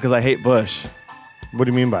Trump because I hate Bush. What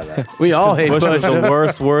do you mean by that? We all hate Bush Bush. is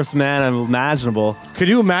the worst man imaginable. Could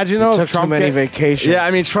you imagine though? Took too many vacations. Yeah,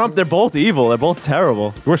 I mean Trump. They're both evil. They're both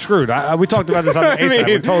terrible. We're screwed. We talked about this on the ASAP.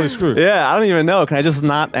 We're totally screwed. Yeah, I don't even know. Can I just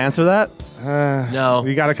not answer that? No.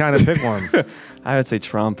 You got to kind of pick one. I would say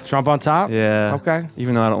Trump. Trump on top? Yeah. Okay.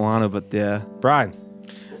 Even though I don't want to, but yeah. Brian.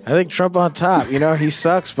 I think Trump on top. You know, he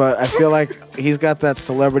sucks, but I feel like he's got that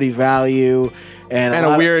celebrity value and And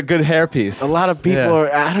a weird, good hairpiece. A lot of people Yeah.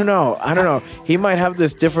 are. I don't know. He might have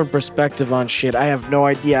this different perspective on shit. I have no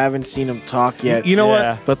idea. I haven't seen him talk yet. You know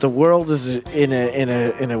Yeah. what? But the world is in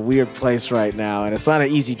a weird place right now, and it's not an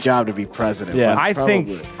easy job to be president. Yeah. but I probably.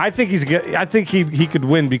 think he's good. I think he could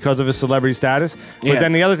win because of his celebrity status. But Yeah.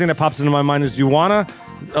 then the other thing that pops into my mind is, do you want to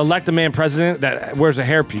elect a man president that wears a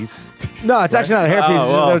hairpiece? No, it's actually not a hairpiece.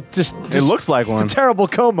 Oh, It's just, it looks like it's one. a terrible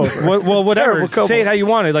comb over. Well, whatever. Terrible combo. Say it how you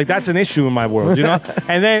want it. Like that's an issue in my world, you know.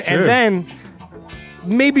 And then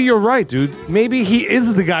maybe you're right, dude. Maybe he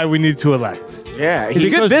is the guy we need to elect. Yeah, He's a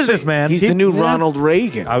good businessman. He's the new Ronald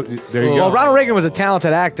Reagan. There you Well, go. Ronald Reagan was a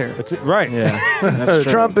talented actor. That's it. Right. Yeah. That's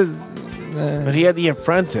true. Trump is. But he had The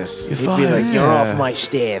Apprentice. He'd be like, "You're off my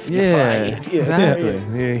staff. You're fired." Yeah. Exactly.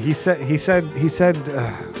 Yeah,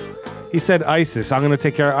 he said ISIS. I'm going to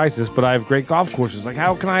take care of ISIS, but I have great golf courses. Like,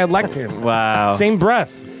 how can I elect him? Wow. Same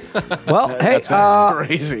breath. Well, hey, That's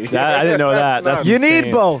crazy. I didn't know that. That's you insane.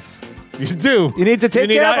 need both. You do. You need to take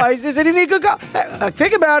need care of I- ISIS, and you need good golf.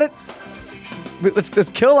 Think about it. Let's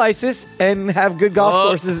kill ISIS and have good golf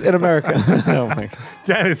courses in America. Oh my God.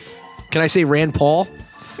 Dennis. Can I say Rand Paul?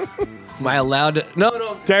 Am I allowed to?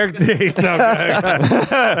 No. Derek D. No, go ahead.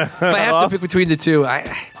 If I have to pick between the two,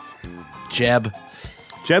 Jeb.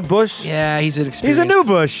 Jeb Bush. Yeah, he's an He's experience. a new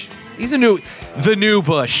Bush. He's the new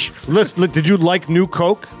Bush. Listen, did you like New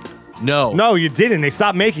Coke? No. No, you didn't. They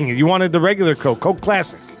stopped making it. You wanted the regular Coke, Coke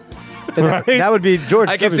Classic. Right? That would be George.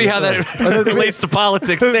 I can see how that relates to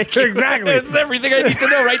politics. Thank you. Exactly. It's everything I need to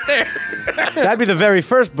know right there. That'd be the very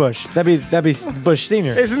first Bush. That'd be Bush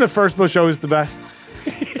Senior. Isn't the first Bush always the best?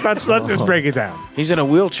 Let's just break it down. He's in a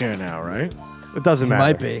wheelchair now, right? It doesn't matter.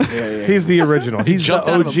 Might be. He's the original. He He's jumped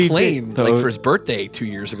the out OG. of a plane The like O- for his birthday 2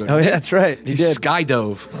 years ago. Oh yeah, that's right. He He did.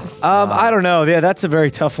 skydove. I don't know. Yeah, that's a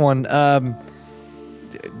very tough one.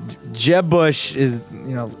 Jeb Bush is,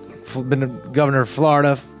 been a governor of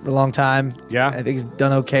Florida for a long time. Yeah. I think he's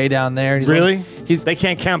done okay down there. He's Really? He's They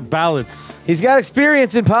can't count ballots. he's got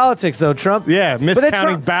experience in politics though. Trump. Yeah, But then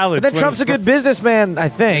miscounting ballots. But then when Trump's a it's- good businessman. I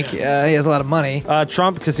think he has a lot of money.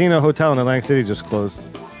 Trump Casino Hotel in Atlantic City just closed.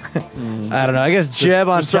 I don't know. I guess Jeb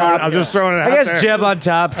on top. I'm just throwing it out I guess there. Jeb on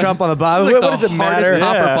top, Trump on the bottom. It's like What the does it hardest matter?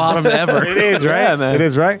 top or bottom ever. It is, right? Yeah, man. It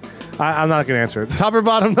is, right? I'm not going to answer it. Top or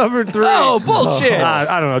bottom, number 3. Oh, bullshit.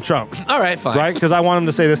 I don't know, Trump. All right, fine. Right? Because I want him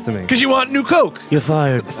to say this to me. Because you want new Coke. You're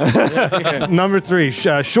fired. Number 3,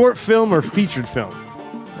 short film or featured film?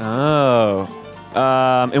 Oh.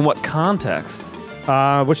 In what context?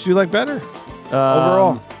 Which do you like better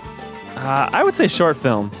overall? I would say short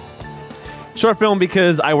film. Short film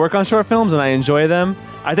because I work on short films and I enjoy them.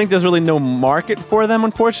 I think there's really no market for them,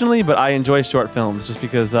 unfortunately, but I enjoy short films just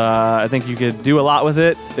because I think you could do a lot with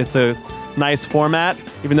it. It's a nice format,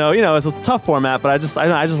 even though it's a tough format. But I just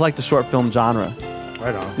like the short film genre.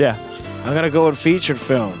 Right on. Yeah. I'm gonna go with featured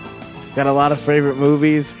film. Got a lot of favorite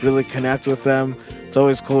movies. Really connect with them. It's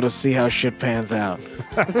always cool to see how shit pans out.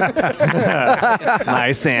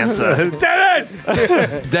 Nice answer. Dennis!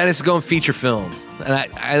 Dennis is going feature film. And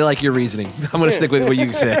I like your reasoning. I'm going to stick with what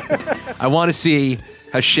you said. I want to see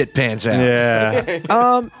how shit pans out.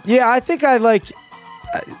 Yeah. Yeah, I think I like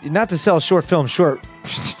not to sell short film short.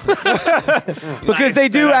 Because they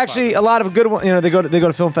do actually a lot of good ones. They go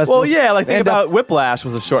to film festivals. Well, yeah, like think End about up- Whiplash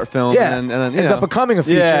was a short film. Yeah, and then, ends up becoming a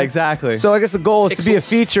feature. Yeah, exactly. So I guess the goal is to be a Pixels.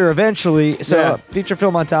 feature eventually. So Yeah. feature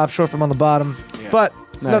film on top, short film on the bottom. But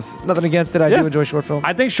Nice. nothing against it. I Yeah. do enjoy short film.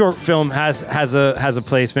 I think short film has a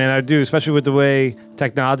place, man. I do, especially with the way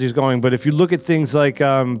technology is going. But if you look at things like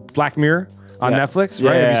Black Mirror on Yeah. Netflix,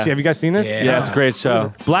 right? Yeah. Have you guys seen this? yeah, it's a great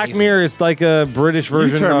show. Black Mirror is like a British You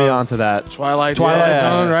version turned me of on to that. Twilight Yeah.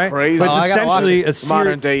 Zone, it's right? Crazy. But Oh, I it's gotta watch essentially it. a series.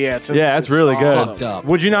 Modern day, yeah. Yeah, it's really good. Fucked up.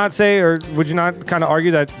 Would you not say, or would you not kind of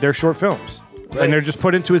argue that they're short films? And they're just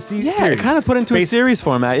put into a Yeah, series. it kind of put into a Based- series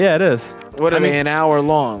format. Yeah, it is. What are they, an hour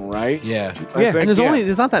long, right? Yeah. I Yeah, think, And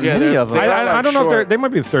there's not that Yeah, many they're- of them. they- I don't know if they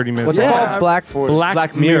might be 30 minutes. What's it Yeah. called? Black.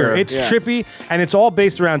 Black Mirror. Mirror. It's Yeah. trippy, and it's all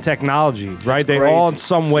based around technology, right? They crazy. all in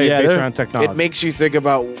some way Yeah, based they're- around technology. It makes you think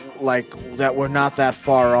about like that we're not that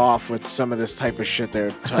far off with some of this type of shit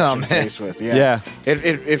they're touching base with. Yeah. Yeah.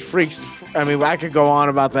 It freaks. I mean, I could go on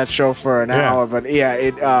about that show for an Yeah. hour, but yeah,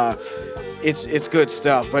 it's good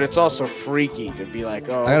stuff. But it's also freaky to be like,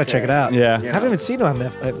 oh, I gotta check it out. Yeah. You I haven't know. even seen it on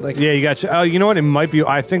Netflix. Like, Yeah, you got. You know what? It might be.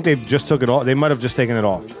 I think they just took it off. They might have just taken it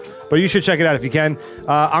off. But you should check it out if you can.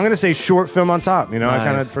 I'm gonna say short film on top. I kind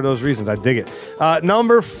of Nice. for those reasons I dig it.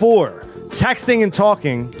 Number 4, texting and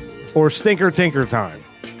talking, or stinker tinker time.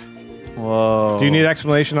 Whoa. Do you need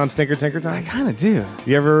explanation on stinker tinker I time? kind of do.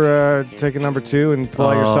 You ever take a number 2 and pull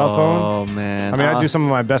out your cell phone? Oh man. I mean, I do some of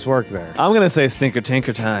my best work there. I'm gonna say stinker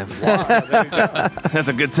tinker time. That's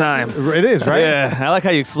a good time. It is, right? Yeah, I like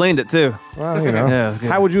how you explained it too. Well, Yeah, it was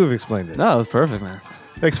good. how would you have explained it? No, it was perfect, man.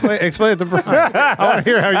 Explain it to Brian. I want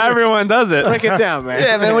to hear how you. Everyone does it. Break it down, man.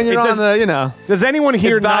 Yeah, man. When you're It on does- the, Does anyone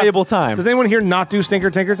here it's valuable time. Does anyone here not do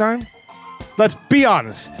stinker tinker time? Let's be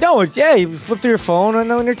honest. no, yeah, you flip through your phone and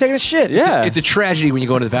when you're taking a shit. Yeah. It's a tragedy when you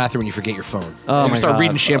go into the bathroom and you forget your phone. Oh you my start God.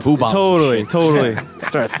 reading shampoo bottles. Totally, totally.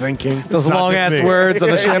 Start thinking. Those not long just ass me. words on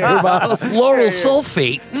the shampoo bottle. Floral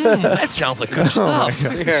sulfate. That sounds like good stuff.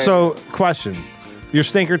 So, question: you're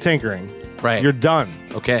stinker tinkering. Right. You're done.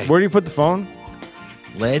 Okay. Where do you put the phone?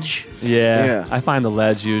 Ledge. Yeah. Yeah. I find the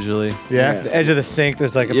ledge usually. Yeah. The edge of the sink.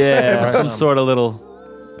 There's like a Yeah. Some sort of little,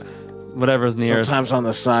 whatever's nearest. Sometimes on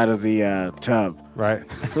the side of the tub. Right.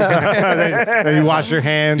 then you wash your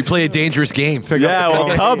hands. You play a dangerous game. Yeah, well,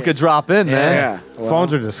 tub could drop in, man. Yeah. Well,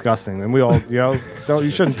 Phones are disgusting, and we all,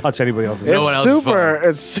 you shouldn't touch anybody else's. it's No one else is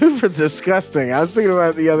it's super disgusting. I was thinking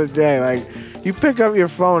about it the other day. Like, you pick up your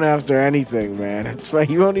phone after anything, man. It's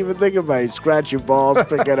like you won't even think about it. You scratch your balls,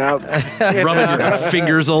 pick it up. Rubbing your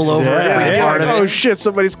fingers all over Yeah. every Yeah. part of Oh it. shit,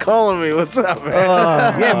 somebody's calling me. What's up,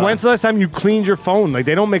 man? Yeah, when's the last time you cleaned your phone? Like,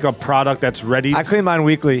 they don't make a product that's ready. I clean mine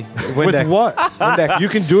weekly. with what? Windex. You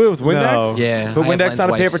can do it with Windex? No. Yeah. Put I have Windex lens on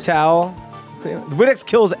a wipes. paper towel. Windex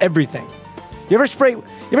kills everything. You ever spray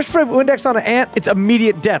Windex on an ant? It's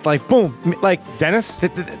immediate death. Like boom. Like Dennis?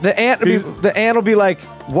 the ant will be like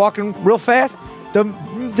walking real fast.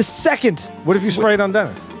 The second What if you spray it on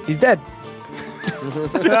Dennis? he's dead.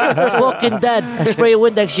 Fucking dead. I spray a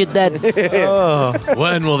Windex, you're dead.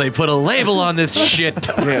 When will they put a label on this shit?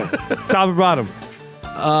 Top or bottom?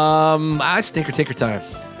 I think or take your time.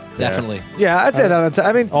 Definitely. Yeah, I'd say that.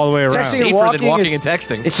 I mean, All the way around. texting Safer and than walking, walking it's, and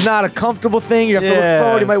texting. It's not a comfortable thing. You have to look Yeah,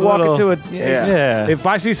 forward. You might it's a walk little- into it. Yeah. If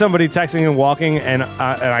I see somebody texting and walking and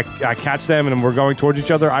I catch them and we're going towards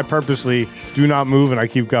each other, I purposely do not move and I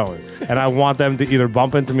keep going. And I want them to either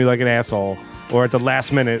bump into me like an asshole or at the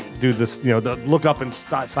last minute do this, look up and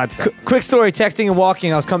sidestep. Quick story, texting and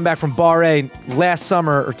walking. I was coming back from Bar A last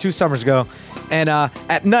summer or 2 summers ago, and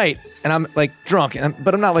at night, and I'm like drunk,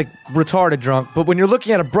 but I'm not like retarded drunk. But when you're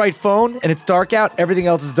looking at a bright phone and it's dark out, everything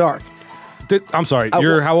else is dark. I'm sorry,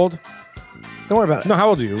 you're how old? Don't worry about it. No, how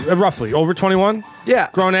old are you? Roughly. Over 21? Yeah.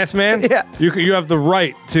 Grown ass man? Yeah. You have the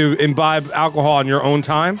right to imbibe alcohol on your own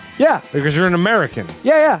time Yeah. because you're an American.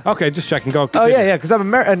 Yeah. Okay, just checking. Go. Oh continue. yeah, because I'm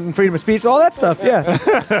American, freedom of speech, all that stuff. Yeah.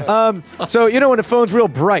 So when the phone's real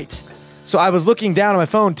bright, so I was looking down on my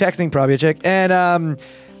phone, texting probably a chick, and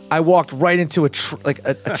I walked right into a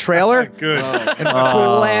trailer. Good. And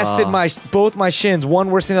blasted both my shins,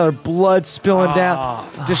 one worse than the other, blood spilling down.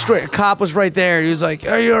 Destroyed. A cop was right there. He was like,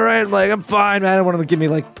 "Are you all right?" I'm like, "I'm fine, man." I don't want him to give me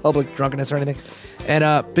like public drunkenness or anything. And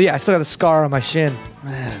but yeah, I still got a scar on my shin.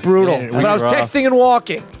 It's brutal. Yeah, but I was rough. texting and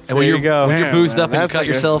walking. And when There you're, you go. when you're Man, boozed man, up and that's cut like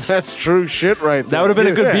yourself. That's true shit right there. That would have been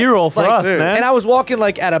a good B-roll for us, dude. man. And I was walking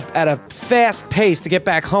like at a fast pace to get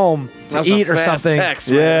back home to That's eat a or fast something. Text,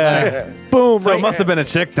 man. Yeah. Boom. So right, it must have been a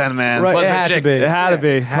chick then, man. Right, it Wasn't a had to chick. be. It had to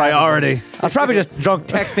be. Priority. I was probably just drunk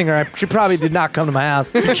texting her. She probably did not come to my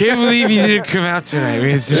house. Can't believe you didn't come out tonight.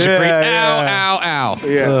 It's such a great Yeah. ow.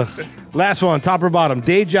 Yeah. Last one, top or bottom,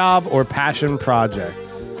 day job or passion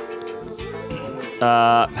projects?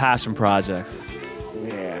 Passion projects.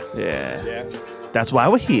 Yeah. Yeah. That's why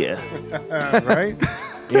we're here. Right?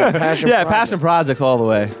 Yeah. Passion. Yeah, project. passion projects all the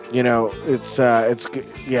way. It's good.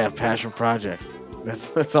 Yeah, passion projects.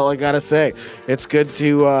 That's all I gotta say. It's good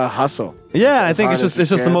to hustle. Yeah, I As think hard it's as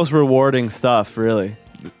just you the can. most rewarding stuff, really.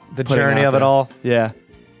 The Putting journey out of it there. all. Yeah.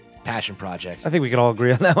 Passion project. I think we could all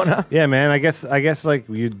agree on that one. Huh? Yeah, man. I guess like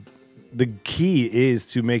the key is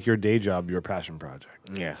to make your day job your passion project,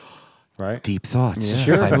 Yeah. right? Deep thoughts.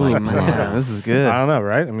 Sure. Ooh, man, this is good. I don't know,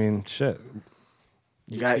 right? I mean, shit.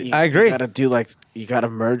 I agree. You gotta do you gotta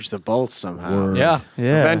merge the both somehow. Yeah.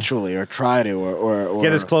 Yeah. Eventually, or try to, or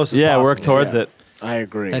Get as close as Yeah, possible. work towards Yeah. it. I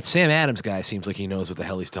agree. That Sam Adams guy seems like he knows what the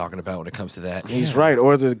hell he's talking about when it comes to that. He's right.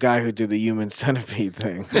 Or the guy who did the human centipede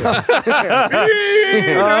thing. I'm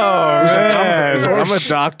a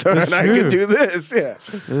doctor and I can do this. Yeah.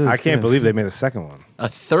 I can't believe they made a second one. A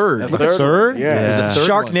third. Third? Yeah. There's a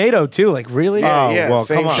third one. Sharknado too. Like really? Yeah, Oh, yeah, well,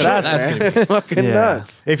 same come on. shit, That's man. gonna be- It's fucking Yeah.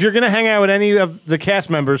 nuts. If you're gonna hang out with any of the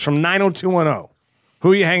cast members from 90210,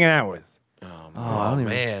 who are you hanging out with? Oh, I don't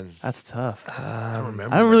even, Man. that's tough. I don't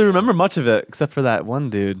remember. I don't really remember much of it except for that one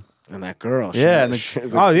dude. And that girl. Yeah, and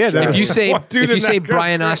Oh yeah. If you say What dude if you in say that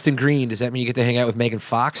Brian girl's Austin Green, does that mean you get to hang out with Megan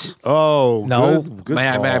Fox? Oh No. Good May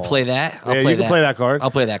I call. play that? I'll Yeah, play you can play that card. I'll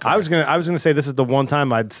play that card. I was gonna say this is the one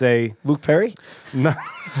time I'd say Luke Perry, no.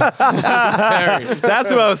 That's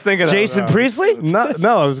who I was thinking of. Jason Priestley. No,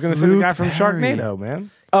 I was gonna say the guy from Sharknado, man.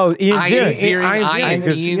 Oh, Ian Ian Ziering. Ziering. Ian,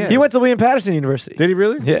 'cause, Ian. yeah. He went to William Patterson University. Did he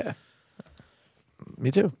really? Yeah. Me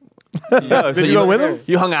too. Yo, so you go with him?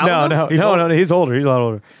 You hung out with him? No. He's older. He's a lot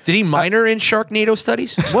older. Did he minor in Sharknado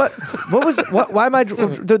studies? What? What was? What? Why am I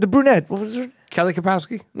the brunette? What was her? Kelly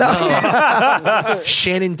Kapowski?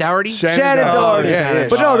 Shannon Doherty? Shannon Doherty. yeah,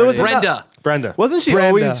 But no, there was Brenda. Brenda. Wasn't she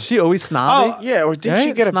Brenda. always snobby? Oh, yeah, or did she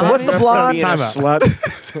Right? get a Snot. bad What's the rep for blonde? being a Time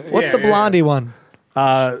slut? What's the blondie one?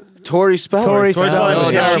 Tori Spelling. Tori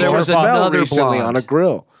Spelling. Yeah, Oh, she there just was fell another recently blonde. on a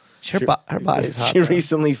grill. Her body's hot. She though.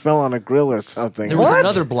 recently fell on a grill or something. There was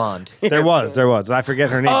another blonde, There was. And I forget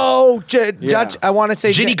her name. Oh, Judge. I want to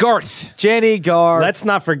say Jenny Garth. Jenny Garth. Let's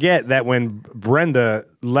not forget that when Brenda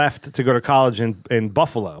left to go to college in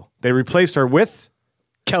Buffalo, they replaced her with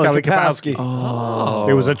Kelly Kapowski. Oh.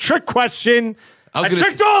 It was a trick question. I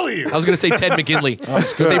tricked all of you. I was going to say Ted McGinley.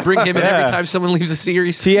 Would they bring him in every time someone leaves a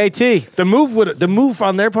series? TAT. The move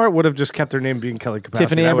on their part would have just kept her name being Kelly Kapowski.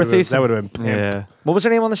 Tiffany Amber Thiessen. That would have been Yeah. What was her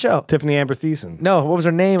name on the show? Tiffany Amber Thiessen. No, what was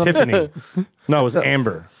her name? Tiffany. No, it was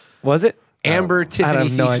Amber. Was it? Amber Tiffany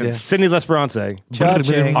have no Thiessen. idea. Sydney Lesperance,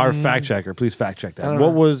 Cha-ching. our fact checker. Please fact check that.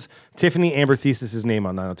 What was Tiffany Amber Thiessen' name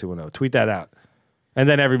on 90210? Tweet that out. And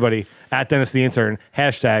then everybody, at Dennis the Intern,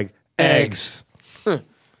 hashtag eggs.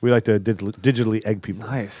 We like to digitally egg people.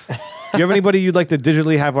 Nice. Do you have anybody you'd like to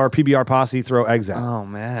digitally have our PBR posse throw eggs at? Oh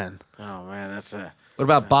man. Oh man, that's a. What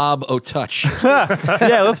about Bobo Touch?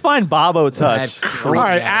 Yeah, let's find Bobo Touch. All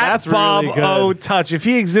right, at That's Bob really good. O Touch. If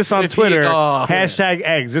he exists on If he- Twitter, oh. hashtag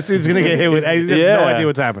eggs. This dude's gonna get hit with eggs. He has no Yeah. idea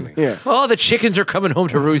what's happening. Yeah. Oh, the chickens are coming home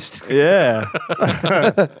to roost. Yeah.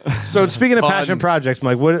 So speaking of Fun. passion projects,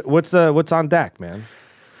 Mike, what's on deck, man?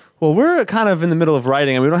 Well, we're kind of in the middle of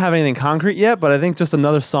writing, and we don't have anything concrete yet. But I think just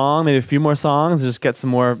another song, maybe a few more songs, and just get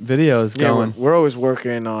some more videos Yeah, going. we're always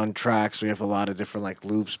working on tracks. We have a lot of different like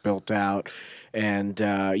loops built out, and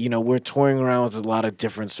we're toying around with a lot of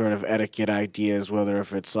different sort of etiquette ideas. Whether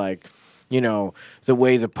if it's like, the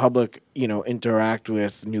way the public interact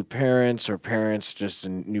with new parents or parents just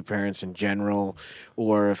new parents in general,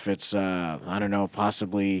 or if it's I don't know,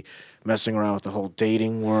 possibly messing around with the whole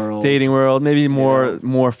dating world. Maybe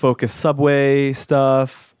more focused subway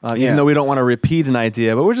stuff. Yeah. Even though we don't want to repeat an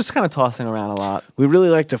idea, but we're just kind of tossing around a lot. We really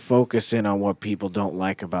like to focus in on what people don't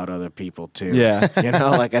like about other people too. Yeah.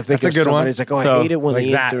 Like I think That's a if good one. somebody's like, So, I hate it when like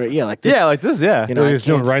they that. interact. Yeah, like this. Yeah, like this. Yeah. What I he's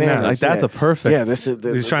doing can't right stand now. this. Like, that's Yeah. a perfect. Yeah, this is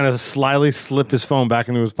He's trying to slyly slip his phone back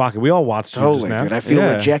into his pocket. We all watched him just totally, now. dude. I feel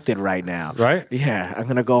Yeah. rejected right now. Right? Yeah, I'm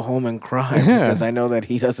gonna go home and cry because I know that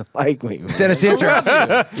he doesn't like me. Dennis the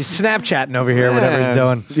Intern. He's Snapchatting over here, whatever he's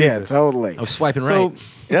doing. Yeah, totally. I was swiping So, right.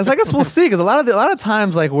 yes, I guess we'll see, because a lot of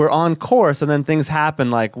times, like, we're on course and then things happen.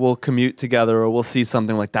 Like, we'll commute together or we'll see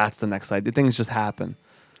something like that's the next idea. Things just happen.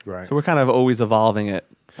 Right. So we're kind of always evolving it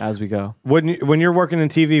as we go. When you're working in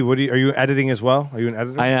TV, are you editing as well? Are you an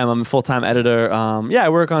editor? I am. I'm a full-time editor. I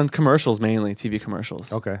work on commercials mainly, TV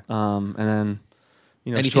commercials. Okay. And then,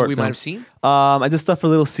 Anything short we might films. have seen? I did stuff for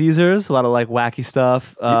Little Caesars, a lot of like wacky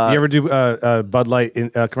stuff. You ever do Bud Light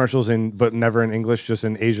commercials but never in English, just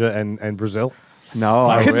in Asia and Brazil? No,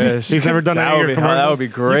 I wish. He's never done that any of would your be, that would commercials? be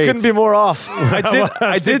great. You couldn't be more off.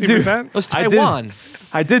 I did do. 60%? It was I did- Taiwan.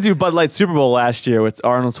 I did do Bud Light Super Bowl last year with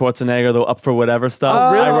Arnold Schwarzenegger, the Up for Whatever stuff.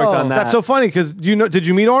 I worked on that. That's so funny because did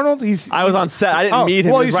you meet Arnold? I was on set. I didn't meet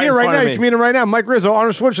him. Well, He was he's here in right front now. of You me. can meet him right now. Mike Rizzo,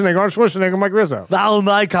 Arnold Schwarzenegger, Mike Rizzo. Now,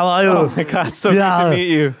 Mike, how are you? Oh my God, so good to meet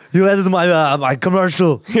you. You edited my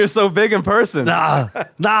commercial. You're so big in person. Now,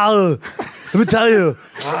 let me tell you,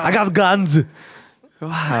 I got guns.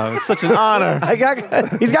 Wow, it's such an honor.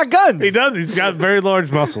 He's got guns. He does. He's got very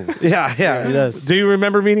large muscles. Yeah, he does. Do you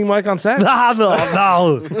remember meeting Mike on set? No.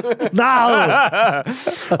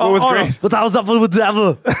 What was great? But I was up for the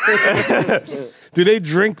devil. Do they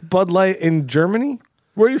drink Bud Light in Germany?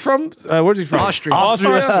 Where are you from? Where's he from? Austria.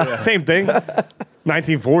 Austria. Same thing.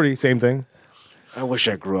 1940. Same thing. I wish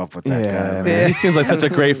I grew up with that Yeah, guy. man. He seems like such a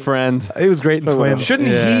great friend. He was great in Twins. Shouldn't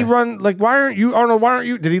Yeah. he run? Like, why aren't you, Arnold? Why aren't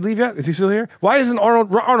you? Did he leave yet? Is he still here? Why isn't Arnold?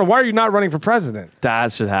 Why are you not running for president?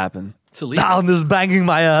 That should happen. It's illegal. Down is banging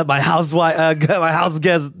my housewife, my house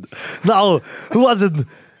guest. No, who was it?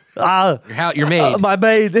 Your maid. My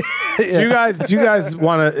maid. Do you guys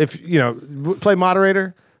want to, if play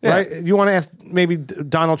moderator? Yeah. Right? You want to ask maybe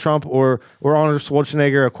Donald Trump or Arnold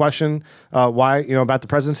Schwarzenegger a question why about the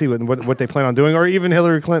presidency, what they plan on doing, or even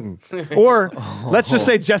Hillary Clinton, or let's just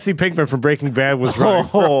say Jesse Pinkman from Breaking Bad was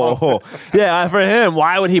right. Yeah, for him,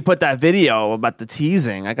 why would he put that video about the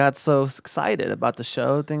teasing? I got so excited about the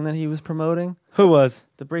show thing that he was promoting. Who was?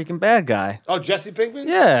 The Breaking Bad guy. Oh, Jesse Pinkman?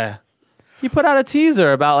 Yeah. He put out a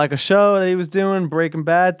teaser about like a show that he was doing, Breaking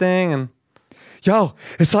Bad thing, and Yo,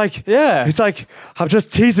 it's like I'm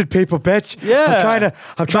just teasing people, bitch. yeah.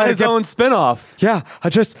 I'm trying to his get own spinoff. Yeah, I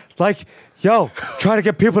just trying to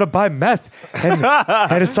get people to buy meth. And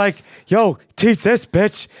and it's like, yo, tease this,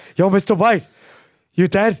 bitch. Yo, Mr. White, you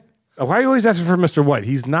dead? Why are you always asking for Mr. White?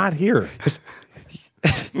 He's not here.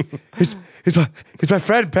 He's my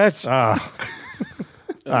friend, bitch.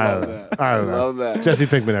 I don't know. Love that. Jesse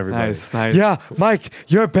Pinkman, everybody. Nice. Yeah, Mike,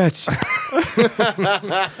 you're a bitch.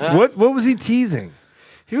 What was he teasing?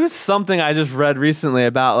 He was something I just read recently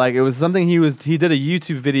about, like, it was something he did a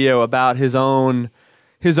YouTube video about his own.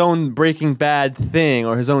 his own Breaking Bad thing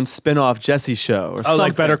or his own spin-off Jesse show or Oh, something.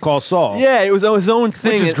 like Better Call Saul. Yeah, it was his own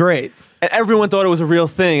thing. Which is great. And everyone thought it was a real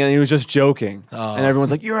thing, and he was just joking. And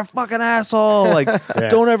everyone's like, "You're a fucking asshole! Like,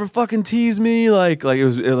 don't ever fucking tease me!" Like it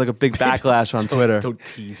was like a big backlash on Twitter. Don't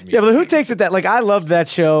tease me. Yeah, but who takes it that, like, I loved that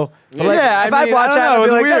show. But like, Yeah, if I I mean, watch I don't that, know, I'd it be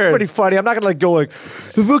was like, that's weird. pretty funny. I'm not going to, like, go like,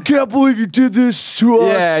 I can't believe you did this to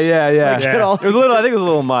us. Yeah. Like, get all- It was a little. I think it was a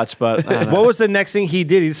little much, but I don't know. What was the next thing he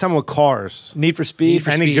did? He did something with cars. Need for Speed. Need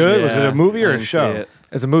for Any Speed, good? Was Yeah, it a movie or I a didn't show? see it.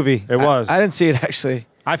 As a movie. It was. I didn't see it, actually.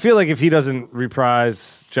 I feel like if he doesn't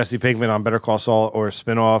reprise Jesse Pinkman on Better Call Saul or a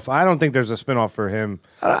spinoff, I don't think there's a spinoff for him.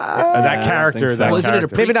 That character. think so. That Well, isn't it a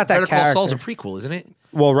character. Maybe not that Better Call Saul's a character. prequel, isn't it?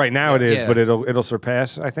 Well, right now it is, Yeah. but it'll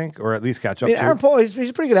surpass, I think, or at least catch I up mean, to. Aaron Paul, he's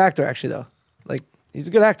a pretty good actor, actually, though. Like, he's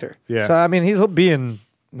a good actor. Yeah. So, I mean, he'll be in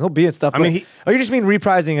stuff. I mean, Like- oh, you just mean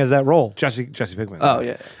reprising as that role? Jesse Pinkman. Oh,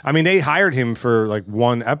 yeah. I mean, they hired him for like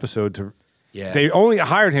one episode to. Yeah. They only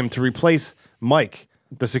hired him to replace Mike.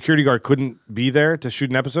 The security guard couldn't be there to shoot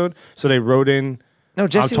an episode, so they wrote in. No, I'm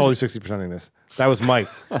Jesse totally was- 60%ing this. That was Mike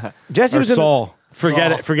Jesse or was in the- Saul.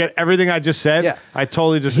 Forget Saul. it. Forget everything I just said. Yeah. I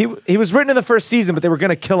totally just. He was written in the first season, but they were going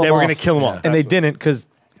to kill him They were off. going to kill him off. And they That's what- didn't because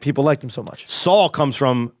people liked him so much. Saul comes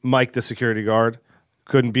from Mike, the security guard.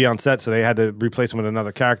 Couldn't be on set, so they had to replace him with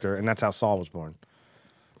another character, and that's how Saul was born.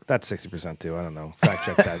 That's 60% too. I don't know. Fact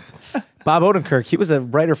check that. Bob Odenkirk, he was a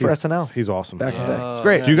writer for SNL He's awesome. back in the day. It's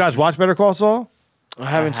great. Do you guys watch Better Call Saul? I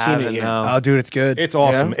haven't seen it yet. no. Oh, dude, it's good. It's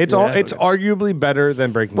awesome. Yeah? It's arguably better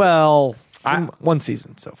than Breaking Bad. well, from one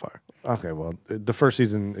season so far. Okay, well, the first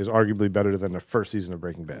season is arguably better than the first season of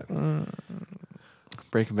Breaking Bad.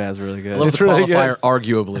 Breaking Bad is really good. I love It's the really qualifier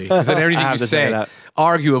arguably. Because then everything I you have to say say, that.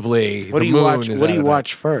 arguably, What the do you moon watch? is What do out you of it.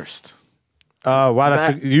 watch first? Wow,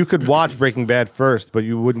 Fact- you could watch Breaking Bad first, but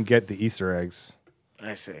you wouldn't get the Easter eggs.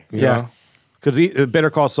 I see. Yeah. Because Better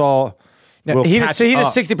Call Saul No, will he catch does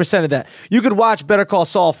up. 60% of that. You could watch Better Call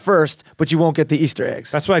Saul first, but you won't get the Easter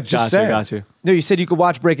eggs. That's what I just said. Got you. No, you said you could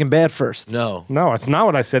watch Breaking Bad first. No. No, it's not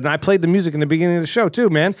what I said. And I played the music in the beginning of the show too,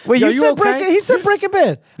 man. Wait, Yo, you said okay? He said Breaking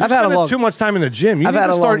Bad. You're I've had a spending long. too much time in the gym. You I've need had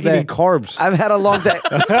to a start long day. eating carbs. I've had a long day.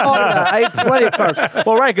 What are you talking about? I ate plenty of carbs.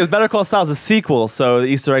 Well, right, because Better Call Saul is a sequel, so the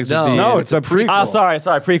Easter eggs No. would be. no, it's a prequel. Oh, sorry,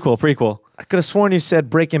 prequel. I could have sworn you said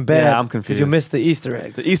Breaking Bad. Yeah, I'm Because confused. you missed the Easter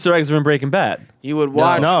eggs. The Easter eggs are in Breaking Bad. You would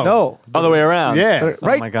watch. No. No. Other way around. Yeah. Oh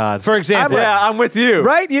Right. my God. For example, yeah, I'm with you.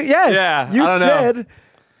 Right? Yes. Yeah, You I don't know. said.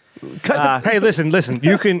 Cut the, hey, listen.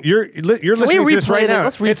 You can. You're listening to this replay right the- now.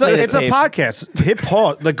 let's It's replay the a tape. podcast. Hit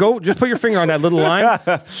pause. Like go. Just put your finger on that little line.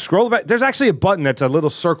 Scroll back. There's actually a button that's a little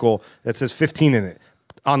circle that says 15 in it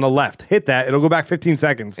on the left. Hit that. It'll go back 15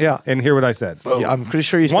 seconds. Yeah. And hear what I said. Yeah, I'm pretty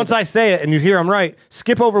sure you said. Once I say it and you hear I'm right,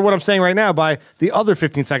 skip over what I'm saying right now by the other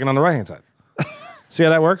 15 second on the right hand side. See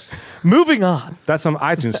how that works? Moving on. That's some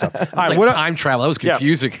iTunes stuff. All It's right, like what, time travel. That was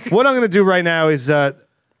confusing. what I'm going to do right now is we're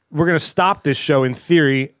going to stop this show in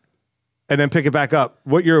theory and then pick it back up.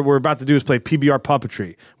 What we're about to do is play PBR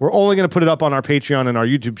Puppetry. We're only going to put it up on our Patreon and our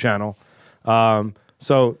YouTube channel.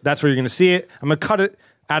 So that's where you're going to see it. I'm going to cut it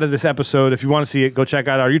out of this episode. If you want to see it, go check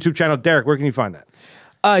out our YouTube channel. Derek, where can you find that?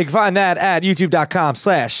 You can find that at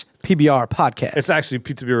youtube.com/PBR podcast. It's actually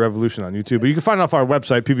Pizza Beer Revolution on YouTube, but you can find it off our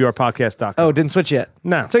website, pbrpodcast.com. Oh, didn't switch yet.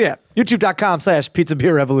 No. So yeah, youtube.com/Pizza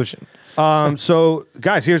Beer Revolution. So,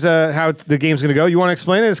 guys, here's how the game's going to go. You want to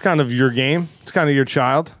explain it? It's kind of your game. It's kind of your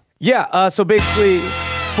child. Yeah. So basically,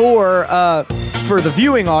 for the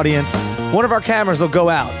viewing audience, one of our cameras will go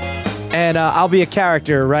out, and I'll be a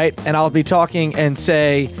character, right? And I'll be talking and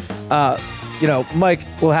say, Mike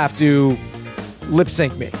will have to lip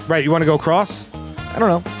sync me. Right, you want to go cross? I don't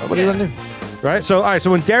know. What do you want to do? Right? So, all right,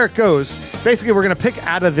 so when Derek goes, basically we're going to pick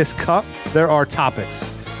out of this cup, there are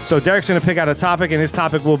topics. So Derek's going to pick out a topic, and his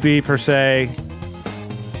topic will be, per se,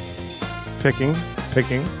 picking.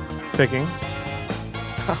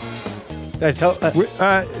 Did I tell? What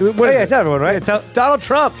yeah, is it? tell everyone, right? Yeah, Donald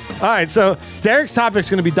Trump. All right, so Derek's topic's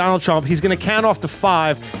going to be Donald Trump. He's going to count off to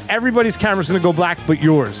 5. Everybody's camera's going to go black but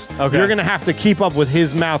yours. Okay. You're going to have to keep up with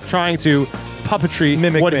his mouth trying to puppetry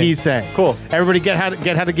Mimic what me. he's saying. Cool. Everybody get how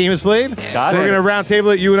the game is played? Got So it. we're going to round table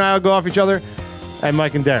it. You and I will go off each other, and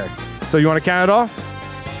Mike and Derek. So you want to count it off?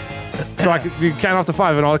 So you can count off to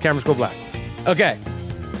 5 and all the cameras go black. Okay.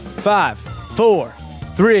 5, 4,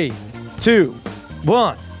 3, 2,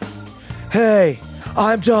 1. Hey,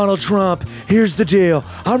 I'm Donald Trump. Here's the deal.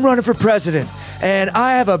 I'm running for president, and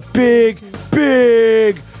I have a big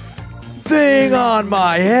thing on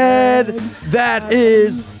my head that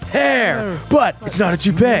is hair, but it's not a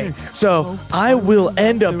toupee. So I will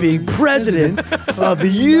end up being president of the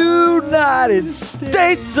United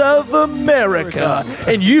States of America,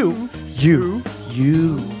 and you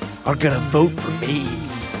are gonna vote for me.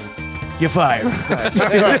 You're fired. That's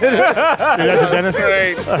the dentist.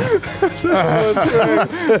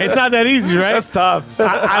 It's not that easy, right? That's tough.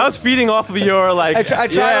 I was feeding off of your like. I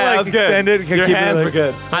tried to that like was good. extend it. Your hands were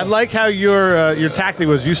good. I like how your tactic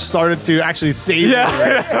was you started to actually save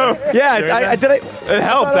Yeah, it. I know. Yeah, I did it. It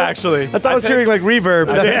helped actually. I thought I was hearing like reverb.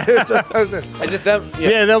 Is it them?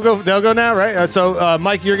 Yeah, they'll go now, right? So,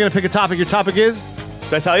 Mike, you're gonna pick a topic. Your topic is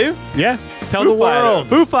Did I tell you? yeah. Tell the world.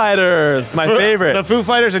 Foo Fighters, my favorite. The Foo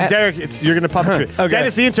Fighters and Derek, you're going to puppetry. Okay.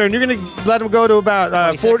 Dennis, the intern, you're going to let him go to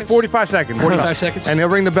about 45 seconds. 45 seconds. And he'll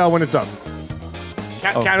ring the bell when it's up.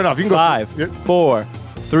 Count it off. You can go. 5, Yeah. 4,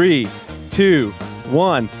 3, 2,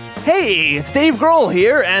 1. Hey, it's Dave Grohl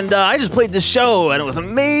here, and I just played this show, and it was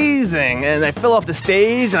amazing. And I fell off the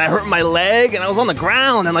stage, and I hurt my leg, and I was on the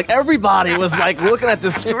ground, and like everybody was like looking at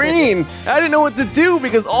the screen. I didn't know what to do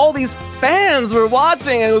because all these fans were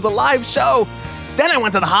watching, and it was a live show. Then I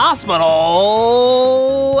went to the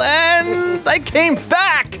hospital, and I came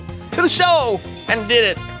back to the show and did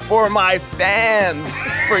it for my fans,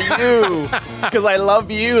 for you, because I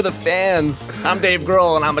love you, the fans. I'm Dave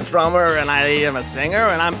Grohl, and I'm a drummer, and I am a singer,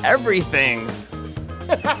 and I'm everything.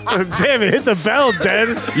 Damn it, hit the bell,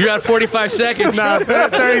 Dennis. You got 45 seconds. No,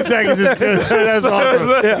 30 seconds is good. That's awesome.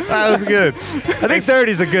 That was good. I think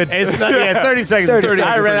 30 is a good. It's not, yeah, 30 seconds. 30 is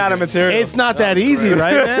I ran out of material. It's not that easy,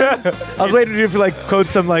 right, man? I was waiting for you to like quote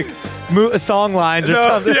some like song lines or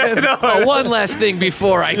something. Yeah, no. Oh, one last thing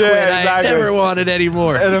before I quit. I exactly. never wanted any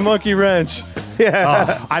more. And a monkey wrench.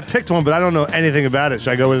 Oh, I picked one, but I don't know anything about it.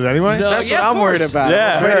 Should I go with it anyway? No, That's yeah, what of I'm worried course. about.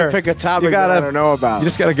 Yeah. I'm ready Sure. to pick a topic You gotta- that I don't know about. You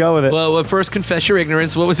just got to go with it. Well, first confess your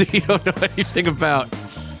ignorance. What was it you don't know anything about?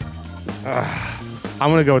 I'm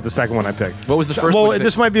going to go with the second one I picked. What was the first Well, one?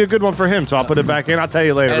 this might be a good one for him, so I'll put it back in. I'll tell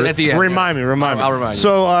you later. And at the end, remind me. I'll remind you.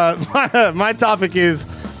 So my topic is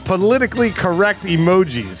politically correct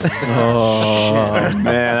emojis. Oh, man,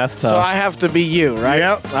 that's tough. So I have to be you, right?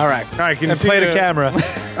 Yep. All right. All right, can you and see play the camera.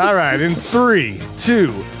 All right, in 3, 2,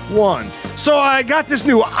 1. So I got this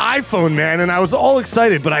new iPhone, man, and I was all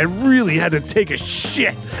excited, but I really had to take a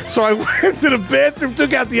shit. So I went to the bathroom,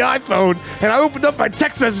 took out the iPhone, and I opened up my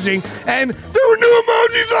text messaging, and there were new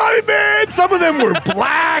emojis on it, man. Some of them were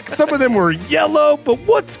black, some of them were yellow, but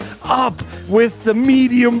what's up with the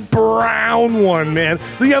medium brown one, man?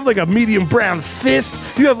 You have like a medium brown fist,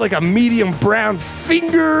 you have like a medium brown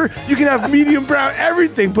finger, you can have medium brown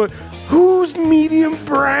everything, but who's medium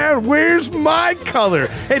brown? Where's my color?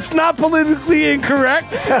 It's not politically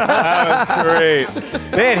incorrect. That was great.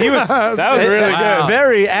 Man, he was That was really Wow.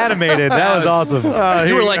 very animated. That was awesome.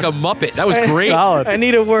 You were like a Muppet. That was great. Solid. I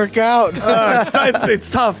need to work out.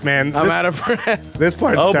 It's tough, man. I'm out of breath. This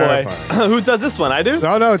part's Oh, boy. terrifying. Who does this one? I do?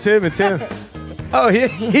 No, it's him. It's him. Oh,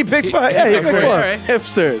 he picked five. Yeah, he picked All four. right.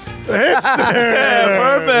 Hipsters. Yeah,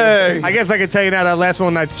 perfect. I guess I could tell you now that last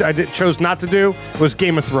one I chose not to do was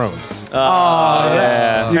Game of Thrones. Oh,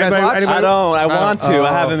 yeah. You guys Anybody- watch? anybody- I don't. I want to.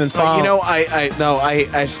 I haven't been following. You know,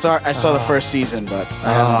 I saw the first season, but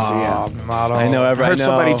I haven't seen it. Model. I know. I I heard know.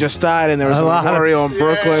 somebody just died, and there was a lot of- memorial in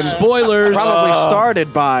Brooklyn. Spoilers. Probably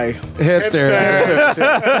started by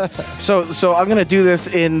hipster. so I'm gonna do this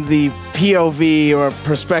in the POV or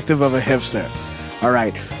perspective of a hipster. All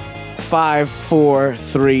right, 5, 4,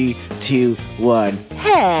 3, 2, 1.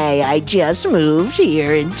 Hey, I just moved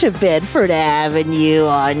here into Bedford Avenue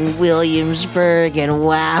on Williamsburg, and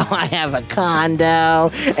wow, I have a condo,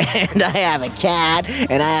 and I have a cat,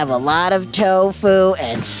 and I have a lot of tofu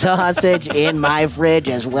and sausage in my fridge,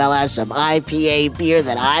 as well as some IPA beer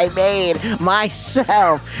that I made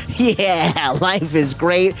myself. Yeah, life is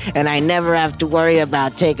great, and I never have to worry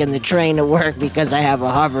about taking the train to work because I have a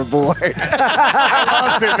hoverboard. I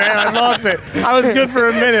lost it, man. I lost it. I was good for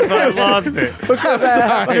a minute, but I lost it.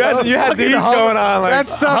 You had these going on. Like,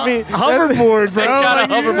 That's tough. Hoverboard, bro. Got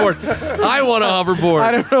a Like, hoverboard. I want a hoverboard.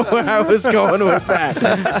 I don't know where I was going with that.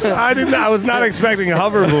 I was not expecting a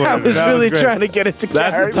hoverboard. I was That really great. trying to get it to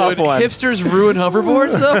that's carry. a tough one. Hipsters ruin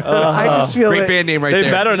hoverboards, though? I just feel Great that band name right They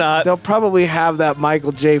there. better not. they'll probably have that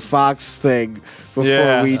Michael J. Fox thing before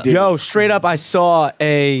Yeah. we do. Yo, straight up, I saw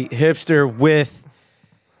a hipster with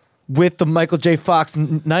the Michael J. Fox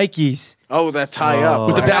Nikes. Oh, that tie up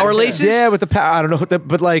With the power laces? Yeah, with the power. I don't know,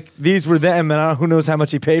 but like these were them, and I don't, who knows how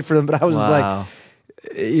much he paid for them. But I was just Wow. like,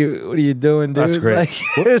 what are you doing, dude? That's great.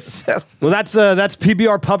 Like, it's- Well, that's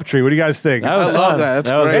PBR Puppetry. What do you guys think? That was I love fun. that.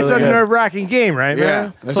 That's was great. It's really a good. nerve-wracking game, right, Yeah,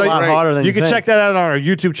 man? that's It's a lot great. harder than You you can think. check that out on our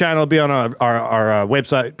YouTube channel. It'll be on our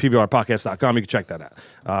website, pbrpodcast.com. You can check that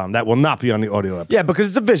out. That will not be on the audio episode. yeah, because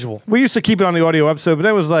it's a visual. We used to keep it on the audio episode, but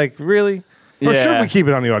then it was like, really? Or Yeah. should we keep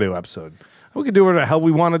it on the audio episode? We can do whatever the hell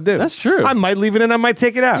we want to do. That's true. I might leave it in. I might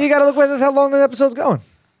take it out. You got to look at how long the episode's going.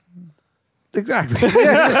 Exactly. You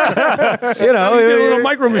know, You're a little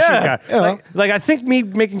micro machine guy. you know. Like I think me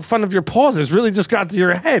making fun of your pauses really just got to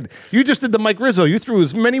your head. You just did the Mike Rizzo. You threw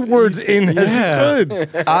as many words in as you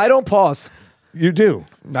could. I don't pause. You do.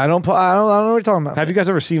 I don't know what you're talking about. Have you guys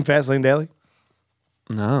ever seen Fastlane Daily?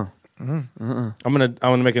 No. I'm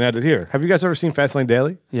gonna make an edit here. Have you guys ever seen Fastlane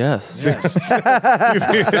Daily? Yes.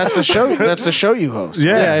 That's the show. That's the show you host.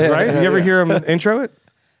 Yeah, yeah, right. yeah, you ever hear him intro it?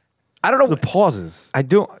 I don't know. The pauses. I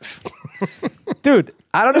do. Dude,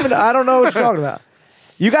 I don't know what you're talking about.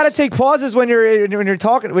 You got to take pauses when you're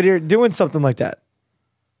talking, when you're doing something like that.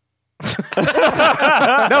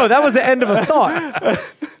 No, that was the end of a thought.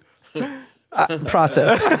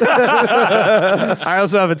 Process. I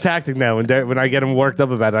also have a tactic now. When I get him worked up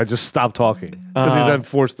about it, I just stop talking because he's then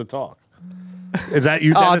forced to talk. Is that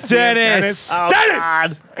you, Oh, Dennis? Dennis! Oh,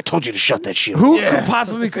 Dennis! I told you to shut that shit. Who could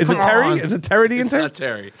possibly? Is it Terry? Is it Terry the intern? Not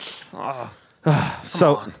Terry.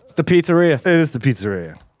 So It's the pizzeria. it is the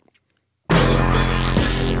pizzeria.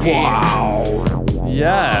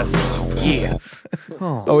 Yes. Yeah.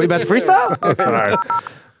 Oh, we about to freestyle? Sorry.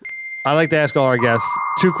 I like to ask all our guests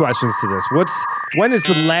 2 questions to this. When is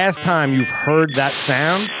the last time you've heard that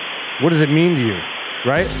sound? What does it mean to you?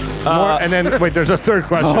 Right? And then wait, there's a third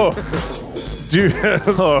question.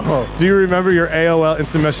 Do you remember your AOL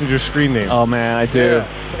Instant Messenger screen name? Oh man, I do.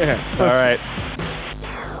 All right.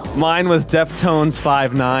 Mine was Deftones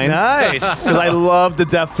 5'9". Nice. Because I loved the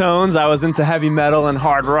Deftones. I was into heavy metal and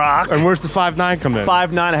hard rock. And where's the 5'9" come in?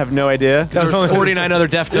 5'9", I have no idea. There was 49 other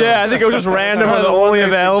Deftones. Yeah, I think it was just random or the only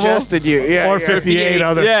available. Suggested you. Yeah. Or 58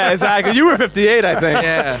 others. Yeah, exactly. You were 58, I think.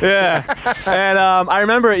 Yeah. Yeah. And I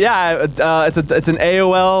remember, it's an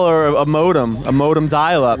AOL or a modem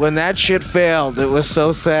dial-up. When that shit failed, it was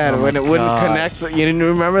so sad. When it wouldn't God. connect, you didn't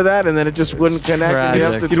remember that, and then it just wouldn't connect. And you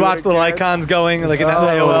have to Tragic. You'd do watch it little again. icons going like in that So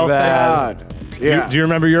AOL bad. thing. God. Yeah. Do you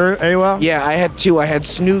remember your AOL? Yeah, I had 2. I had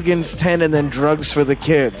Snoogan's 10 and then Drugs for the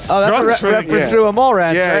Kids. Oh, that's Drugs a for the- reference yeah. to a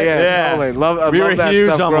Mallrats, yeah, right? yeah, Yes. totally. I We love were that huge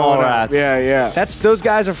stuff on growing Mallrats. up. Yeah, yeah. Those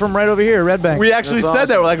guys are from right over here, Red Bank. We actually That's said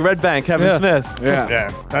that. awesome. We're like Red Bank, Kevin Yeah. Smith. yeah.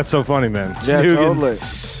 Yeah. That's so funny, man. Yeah, totally.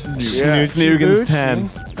 Snooch. Snoogan's 10.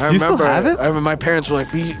 I Do you still remember, have it? I remember my parents were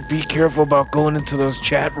like, be careful about going into those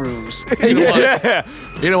chat rooms. You don't, want, Yeah.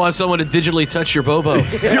 you don't want someone to digitally touch your Bobo.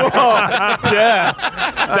 Yeah.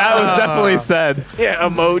 That was definitely said. yeah,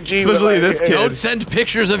 emoji. Especially with, this kid. Don't send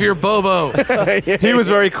pictures of your Bobo. He was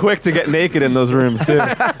very quick to get naked in those rooms, too.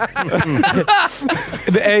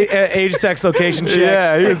 The age, sex, location check.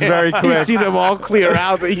 Yeah, he was very You quick. see them all clear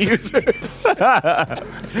out, the users.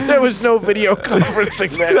 There was no video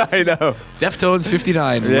conferencing then. I know. Deftones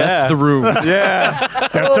 59 Yeah. left the room. Yeah.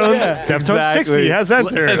 Deftones Exactly. 60 has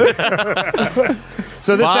entered.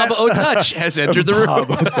 So this Bobo Touch has entered the room.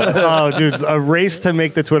 oh, dude, a race to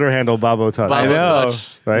make the Twitter handle Bobo Touch. Bobo I know. Touch.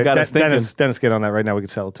 Right? You got us thinking. Dennis, get on that right now. We can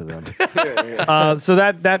sell it to them. So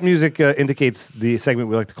that music indicates the segment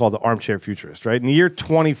we like to call the Armchair Futurist, right? In the year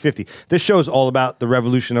 2050, this show is all about the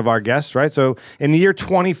revolution of our guests, right? So in the year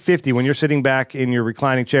 2050, when you're sitting back in your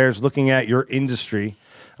reclining chairs looking at your industry,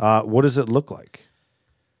 what does it look like?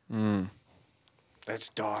 That's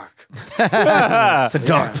dark. It's a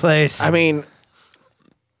dark place. I mean,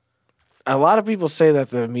 a lot of people say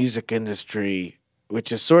that the music industry,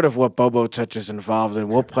 which is sort of what Bobo Touch is involved in,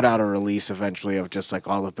 we'll put out a release eventually of just like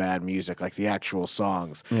all the bad music, like the actual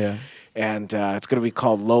songs. Yeah. And it's going to be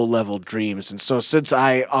called Low Level Dreams. And so since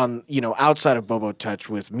I, outside of Bobo Touch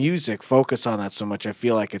with music, focus on that so much, I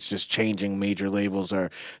feel like it's just changing. Major labels are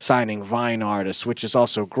signing Vine artists, which is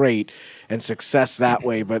also great and success that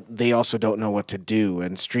way, but they also don't know what to do.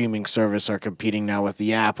 And streaming service are competing now with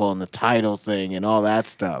the Apple and the Tidal thing and all that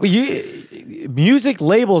stuff. Music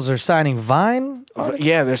labels are signing Vine.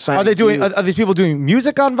 Yeah, they're signing. Are they doing? Are these people doing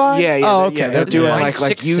music on Vine? Yeah, yeah, Oh, they're, okay. yeah. They're doing Vine like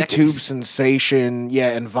 6 YouTube seconds. sensation,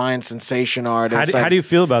 and Vine sensation artists. How do you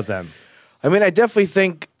feel about them? I mean, I definitely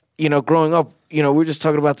think, growing up, we were just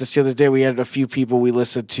talking about this the other day. We had a few people we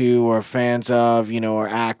listened to or fans of, or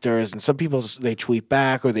actors. And some people, they tweet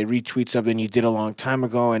back or they retweet something you did a long time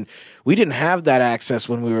ago. And we didn't have that access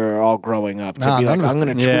when we were all growing up to be like, I'm going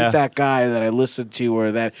to tweet Yeah. that guy that I listened to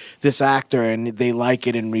or that this actor and they like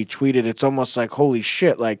it and retweet it. It's almost like, holy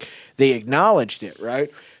shit, like they acknowledged it, right?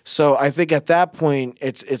 So I think at that point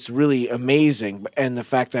it's really amazing, and the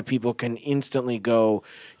fact that people can instantly go,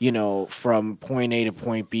 from point A to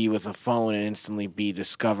point B with a phone and instantly be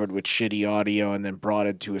discovered with shitty audio and then brought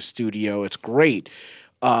into a studio, it's great.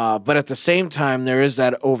 But at the same time, there is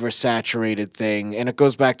that oversaturated thing, and it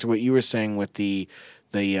goes back to what you were saying with the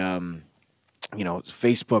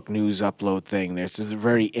Facebook news upload thing. This is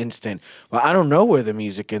very instant. But I don't know where the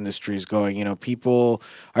music industry is going. People,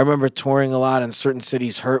 I remember touring a lot, and certain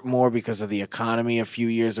cities hurt more because of the economy a few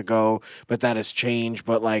years ago, but that has changed.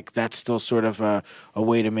 But like, that's still sort of a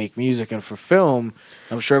way to make music. And for film,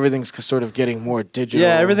 I'm sure everything's sort of getting more digital.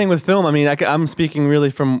 Yeah, everything with film. I mean, I'm speaking really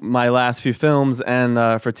from my last few films, and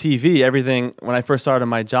for TV, everything. When I first started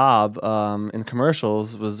my job in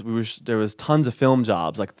commercials, there was tons of film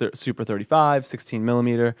jobs, like Super 35, 16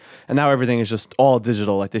 millimeter, and now everything is just all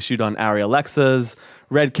digital. Like they shoot on Arri Alexas,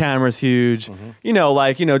 Red camera's huge,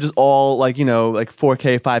 just all like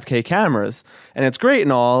 4K, 5K cameras, and it's great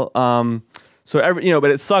and all.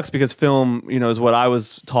 But it sucks because film, is what I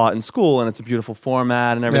was taught in school, and it's a beautiful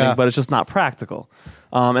format and everything, but it's just not practical.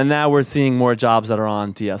 And now we're seeing more jobs that are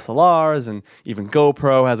on DSLRs, and even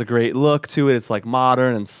GoPro has a great look to it. It's like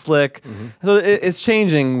modern and slick. So it's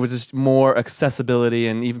changing with just more accessibility,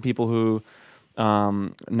 and even people who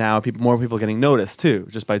more people getting noticed too,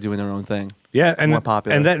 just by doing their own thing. Yeah, and more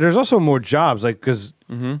popular. And there's also more jobs, like because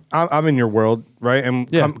I'm in your world, right?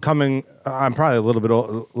 And coming, I'm probably a little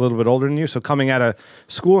bit older than you. So coming out of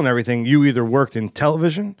school and everything, you either worked in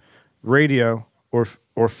television, radio, or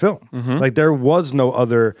film. Like there was no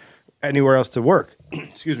other anywhere else to work.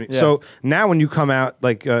 Excuse me. Yeah. So now when you come out,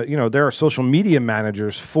 like there are social media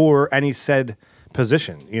managers for any said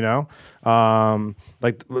position.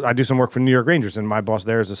 Like I do some work for New York Rangers, and my boss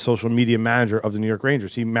there is a social media manager of the New York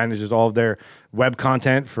Rangers. He manages all of their web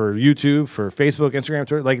content for YouTube, for Facebook, Instagram,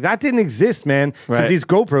 Twitter. Like that didn't exist, man, because these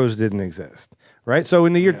GoPros didn't exist, right? So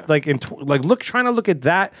in the year, trying to look at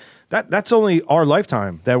that, that's only our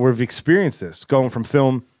lifetime that we've experienced this, going from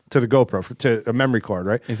film to the GoPro to a memory card,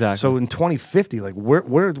 right? Exactly. So in 2050, like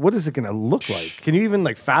what is it going to look like? Can you even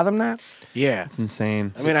fathom that? Yeah. It's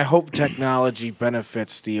insane. I mean, I hope technology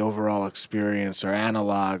benefits the overall experience, or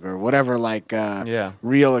analog, or whatever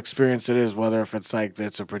real experience it is, whether if it's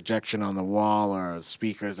it's a projection on the wall, or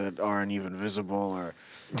speakers that aren't even visible, or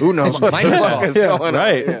who knows what the fuck is going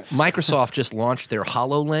on. Yeah. Microsoft just launched their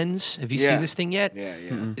HoloLens. Have you seen this thing yet? Yeah.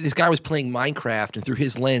 This guy was playing Minecraft, and through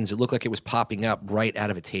his lens, it looked like it was popping up right out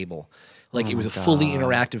of a table. Like it was a fully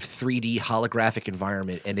interactive 3D holographic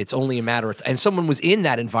environment, and it's only a matter of and someone was in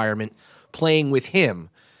that environment playing with him.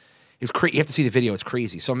 It was crazy. You have to see the video. It's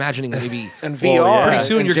crazy. So imagining that maybe and VR, pretty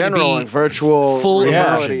soon you're going to be and virtual full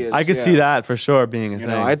reality. immersion. I could see that for sure being a thing.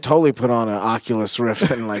 I'd totally put on an Oculus Rift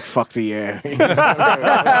and fuck the air. That's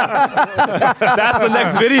the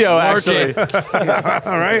next video, actually.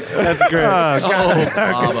 All right, that's great.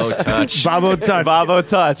 Bobo Touch. Bobo Touch. Bobo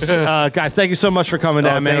Touch. Guys, thank you so much for coming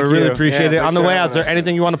down, man. thank We really you. appreciate it. On the way out, is there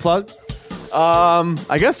anything you want to plug?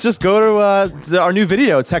 I guess just go to our new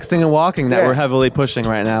video, Texting and Walking, that we're heavily pushing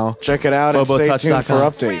right now. Check it out and stay tuned for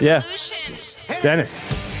updates. Yeah. Dennis.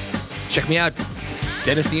 Check me out,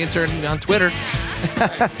 Dennis the Intern on Twitter.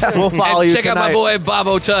 We'll follow you Check out my boy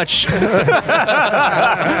Bobo Touch.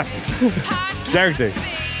 Derek D.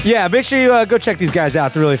 Yeah, make sure you go check these guys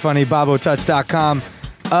out. They're really funny. BoboTouch.com.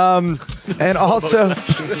 And also,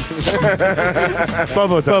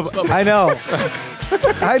 Bobo Touch. I know.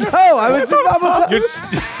 I was Bobo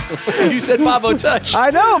Touch. You said Bobo Touch. I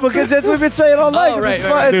know, because that's what we've been saying all night. Oh, right, it's right,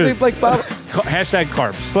 fun. right. It's like Bobo. Hashtag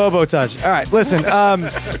carbs. Bobo Touch. All right, listen.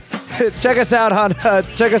 Check us out on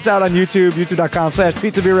YouTube,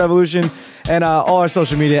 youtube.com/Pizza Beer Revolution, and all our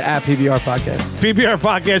social media at PBR Podcast. PBR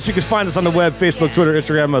Podcast. You can find us on the web, Facebook, Twitter,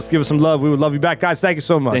 Instagram. Us. Give us some love. We would love you back, guys. Thank you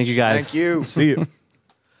so much. Thank you, guys. Thank you. See you.